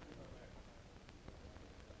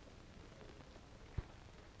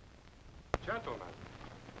 Gentlemen,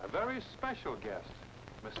 a very special guest,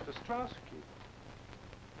 Mr. Straussky.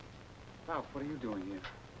 Ralph, what are you doing here?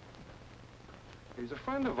 He's a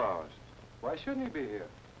friend of ours. Why shouldn't he be here?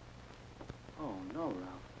 Oh, no,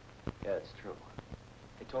 Ralph. Yeah, it's true.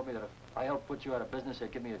 They told me that if I helped put you out of business,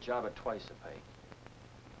 they'd give me a job at twice the pay.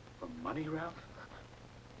 For money, Ralph?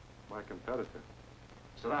 My competitor.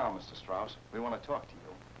 Sit down, Mr. Strauss. We want to talk to you.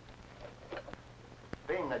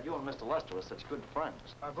 Being that you and Mr. Lester are such good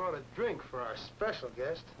friends. I brought a drink for our special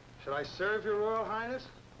guest. Should I serve your Royal Highness?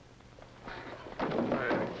 Slap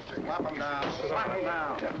him down. Slap him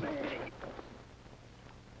down.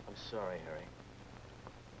 I'm sorry, Harry.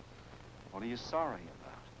 What are you sorry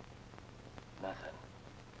about? Nothing.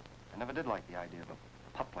 I never did like the idea of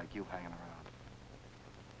a pup like you hanging around.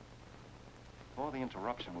 Before the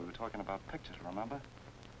interruption, we were talking about pictures, remember?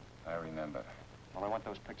 I remember. Well, I want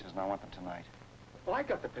those pictures, and I want them tonight. Well, I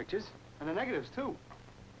got the pictures, and the negatives, too.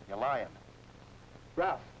 You're lying.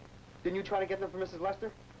 Ralph, didn't you try to get them for Mrs.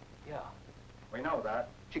 Lester? Yeah. We know that.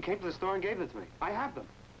 She came to the store and gave them to me. I have them.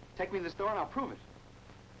 Take me to the store and I'll prove it.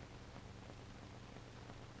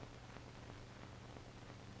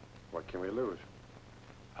 What can we lose?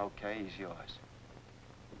 Okay, he's yours.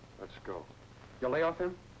 Let's go. You'll lay off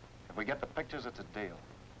him? If we get the pictures, it's a deal.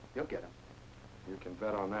 You'll get him. You can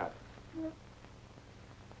bet on that.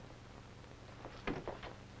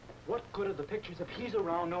 What good are the pictures if he's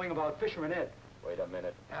around knowing about Fisher and Ed? Wait a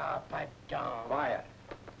minute. Oh, pipe down. Quiet.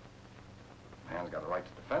 Man's got a right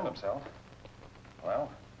to defend himself.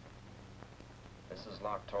 Well? Mrs.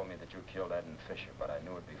 Locke told me that you killed Ed and Fisher, but I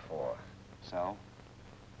knew it before. So?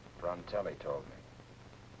 Frontelli told me.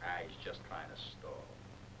 He's just trying to stall.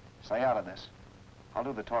 Stay out of this. I'll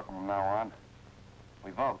do the talking from now on.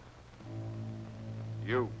 We vote.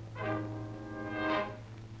 You.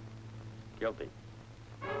 Guilty.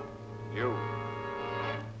 You.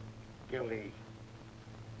 Guilty.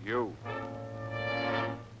 You.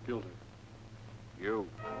 Guilty. You.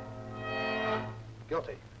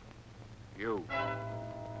 Guilty. You.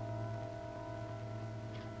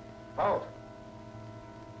 Vote.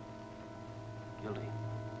 Guilty.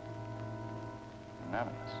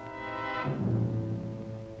 Unanimous.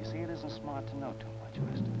 You see, it isn't smart to know too much,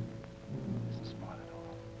 mister. It isn't smart at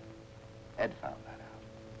all. Ed found that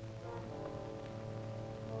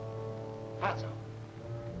out. Fatso,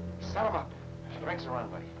 set him up. Drinks are on,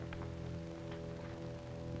 buddy.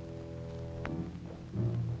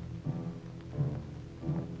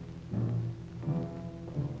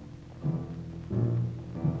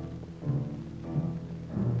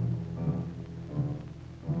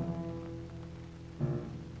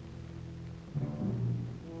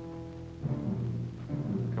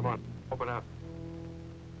 Come on, open up.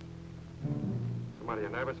 Somebody, you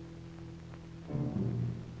nervous?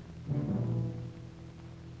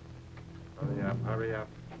 Hurry up, hurry up.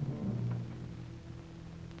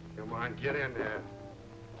 Come on, get in there.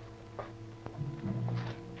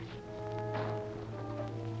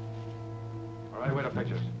 All right, where are the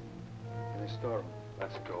pictures? In the storeroom.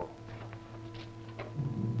 Let's go.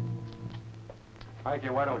 Ike,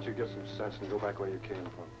 why don't you get some sense and go back where you came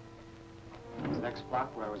from? The next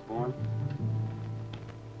block where I was born.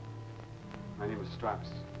 My name was Strauss.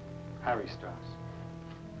 Harry Strauss.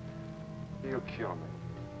 You'll kill me.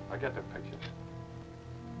 I get the pictures.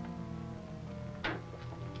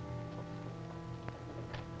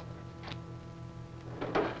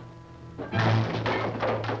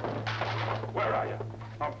 Where are you?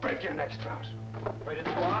 I'll break your neck, Strauss. Right at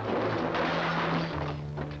the block?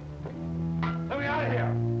 Let me out of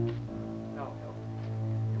here! No, no.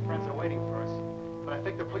 Your friends are waiting for us. But I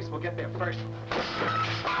think the police will get there first.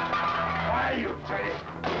 Why, you dirty?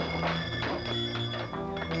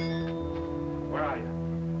 Where are you?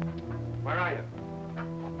 Where are you?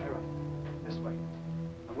 Ira, this way.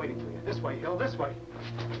 I'm waiting for you. This way, Hill, this way.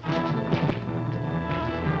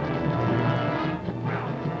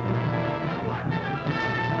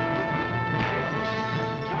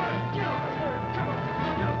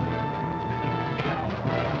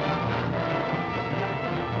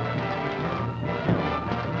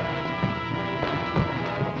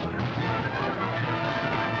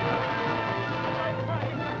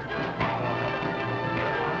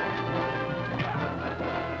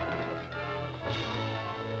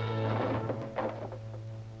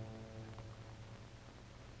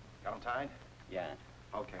 Tied? Yeah.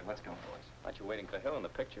 Okay, let's go, boys. Aren't you waiting for Hill in the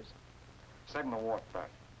pictures? Save him to walk back.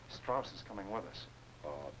 Strauss is coming with us.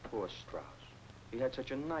 Oh, poor Strauss. He had such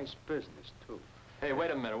a nice business, too. Hey, wait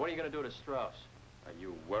a minute. What are you going to do to Strauss? Are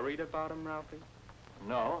you worried about him, Ralphie?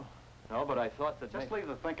 No. No, but I thought that... Just leave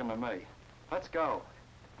the thinking to me. Let's go.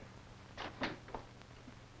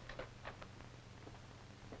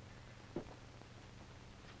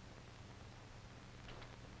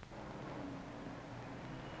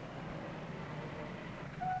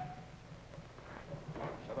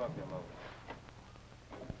 Shut off your motor.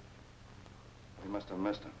 We must have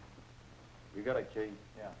missed him. You got a key?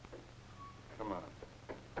 Yeah. Come on.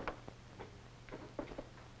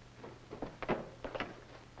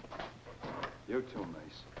 You too,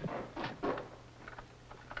 Mace.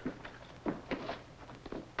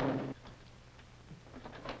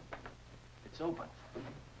 It's open.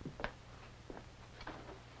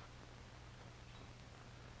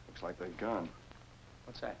 Looks like they're gone.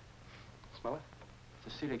 What's that? Smell it?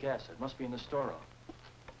 It's acetic acid. Must be in the storeroom.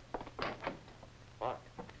 Locked.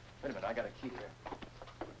 Wait a minute. I got a key here.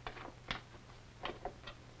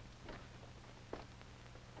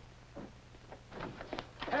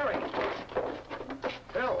 Harry!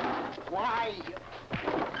 Bill! Why?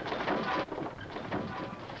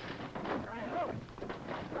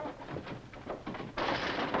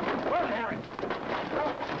 Where, Harry?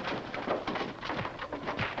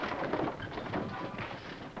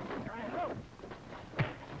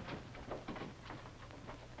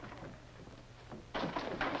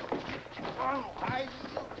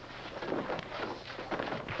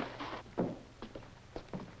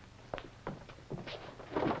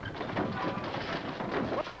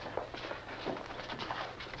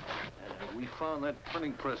 Found that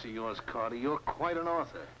printing press of yours, Carter. You're quite an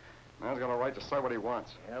author. Man's got a right to say what he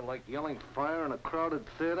wants. Yeah, like yelling fire in a crowded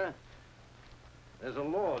theater? There's a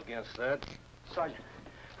law against that. Sergeant,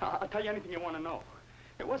 I'll tell you anything you want to know.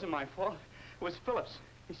 It wasn't my fault. It was Phillips.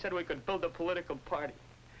 He said we could build a political party.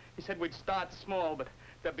 He said we'd start small, but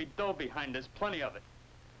There'll be dough behind us, plenty of it.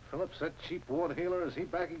 Phillips, that cheap ward healer, is he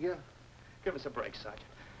back again? Give us a break, Sergeant.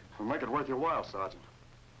 We'll make it worth your while, Sergeant.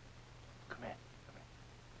 Come here.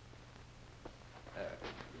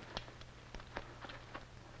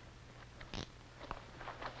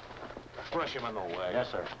 Brush him on the way. Yes,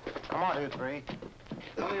 sir. Come on, you three.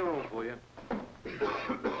 Plenty of room for you. Hey,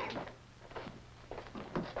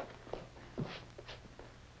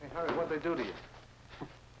 Harry, what'd they do to you?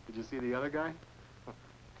 Did you see the other guy?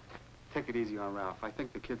 Take it easy on Ralph. I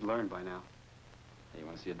think the kid learned by now. Hey, you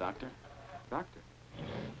want to see a doctor? Doctor?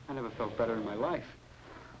 I never felt better in my life.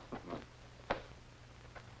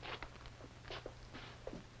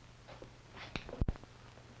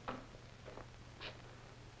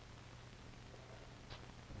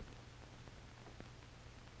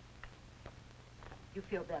 You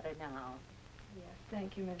feel better now? Yes,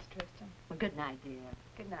 thank you, Miss Tristan. Well, good night, dear.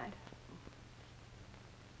 Good night.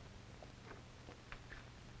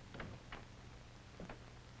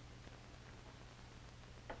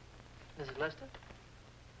 Mrs. Lester?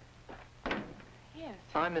 Yes.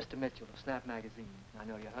 I'm Mr. Mitchell of Snap Magazine. I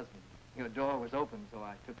know your husband. Your door was open, so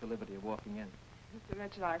I took the liberty of walking in. Mr.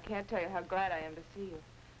 Mitchell, I can't tell you how glad I am to see you.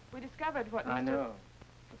 We discovered what Mr. I know.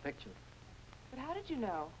 The picture. But how did you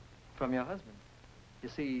know? From your husband. You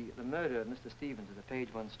see, the murder of Mr. Stevens is a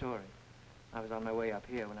page-one story. I was on my way up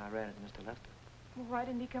here when I ran into Mr. Lester. Well, why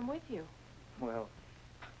didn't he come with you? Well,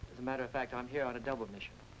 as a matter of fact, I'm here on a double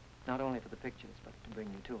mission. Not only for the pictures, but to bring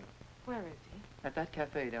you to him. Where is he? At that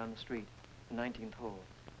cafe down the street, the 19th hole.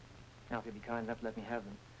 Now, if you'll be kind enough to let me have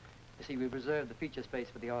them. You see, we've reserved the feature space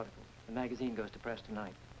for the article. The magazine goes to press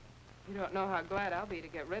tonight. You don't know how glad I'll be to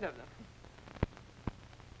get rid of them.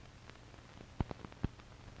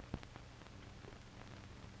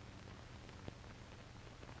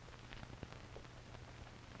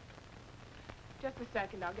 Just a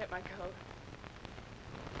second, I'll get my coat.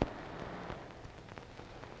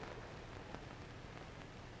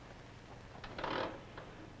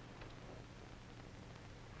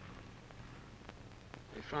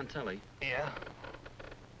 Hey, Frontelli, Yeah?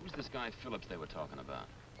 who's this guy Phillips they were talking about?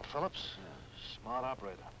 Phillips? Smart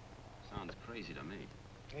operator. Sounds crazy to me.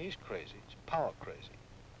 He's crazy. He's power crazy.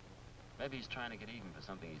 Maybe he's trying to get even for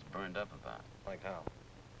something he's burned up about. Like how?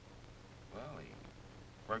 Well, he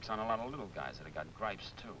works on a lot of little guys that have got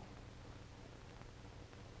gripes, too.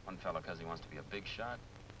 One fellow because he wants to be a big shot,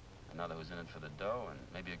 another who's in it for the dough, and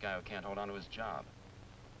maybe a guy who can't hold on to his job.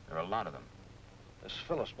 There are a lot of them. This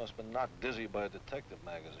Phillips must have been knocked dizzy by a detective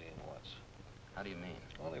magazine once. How do you mean?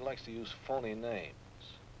 Well, he likes to use phony names,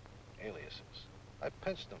 aliases. I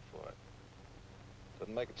pinched him for it.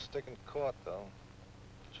 Couldn't make it stick in court, though.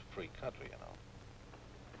 It's a free country, you know.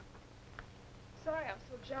 Sorry I'm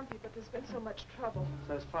so jumpy, but there's been so much trouble.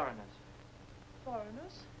 Says foreigners.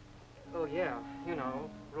 Foreigners? Oh, yeah. You know,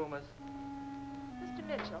 rumors. Mr.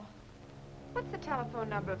 Mitchell, what's the telephone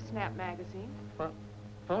number of Snap Magazine? What?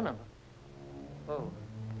 Phone number? Oh.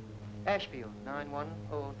 Ashfield,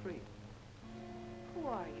 9103. Who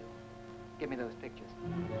are you? Give me those pictures.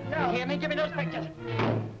 No. You hear me? Give me those pictures.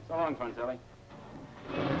 So long, Frontelli.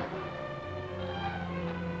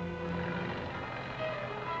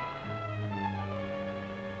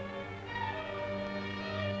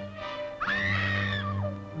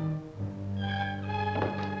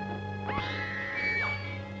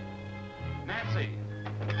 Nancy!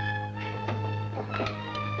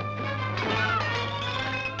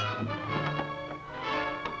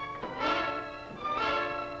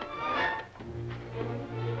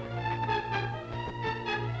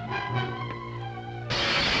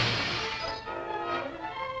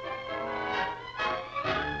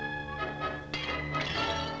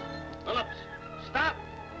 Phillips, stop!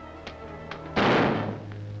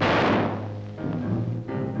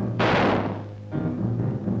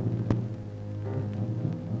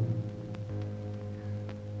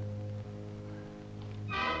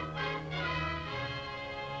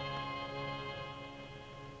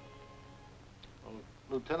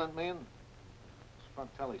 Lieutenant Meehan, it's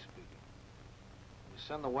Frontelli speaking. You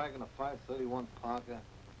send the wagon to 531 Parker,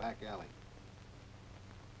 back alley.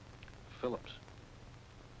 Phillips.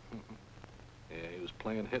 Yeah, he was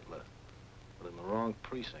playing Hitler, but in the wrong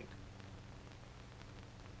precinct.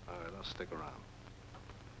 All right, I'll stick around.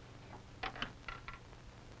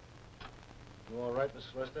 You all right, Miss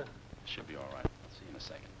Lester? Should be all right. I'll see you in a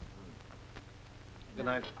second. Good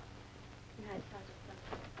night. Good night, Sergeant.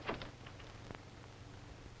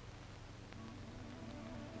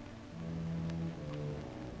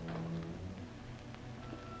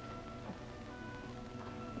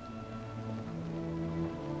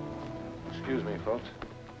 Excuse me, folks.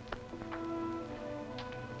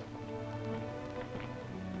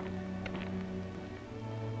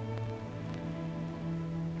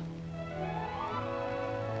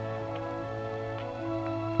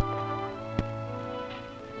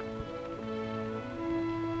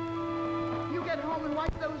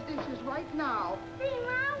 wipe those dishes right now. Steve,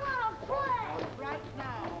 I want to play. Right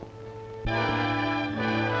now.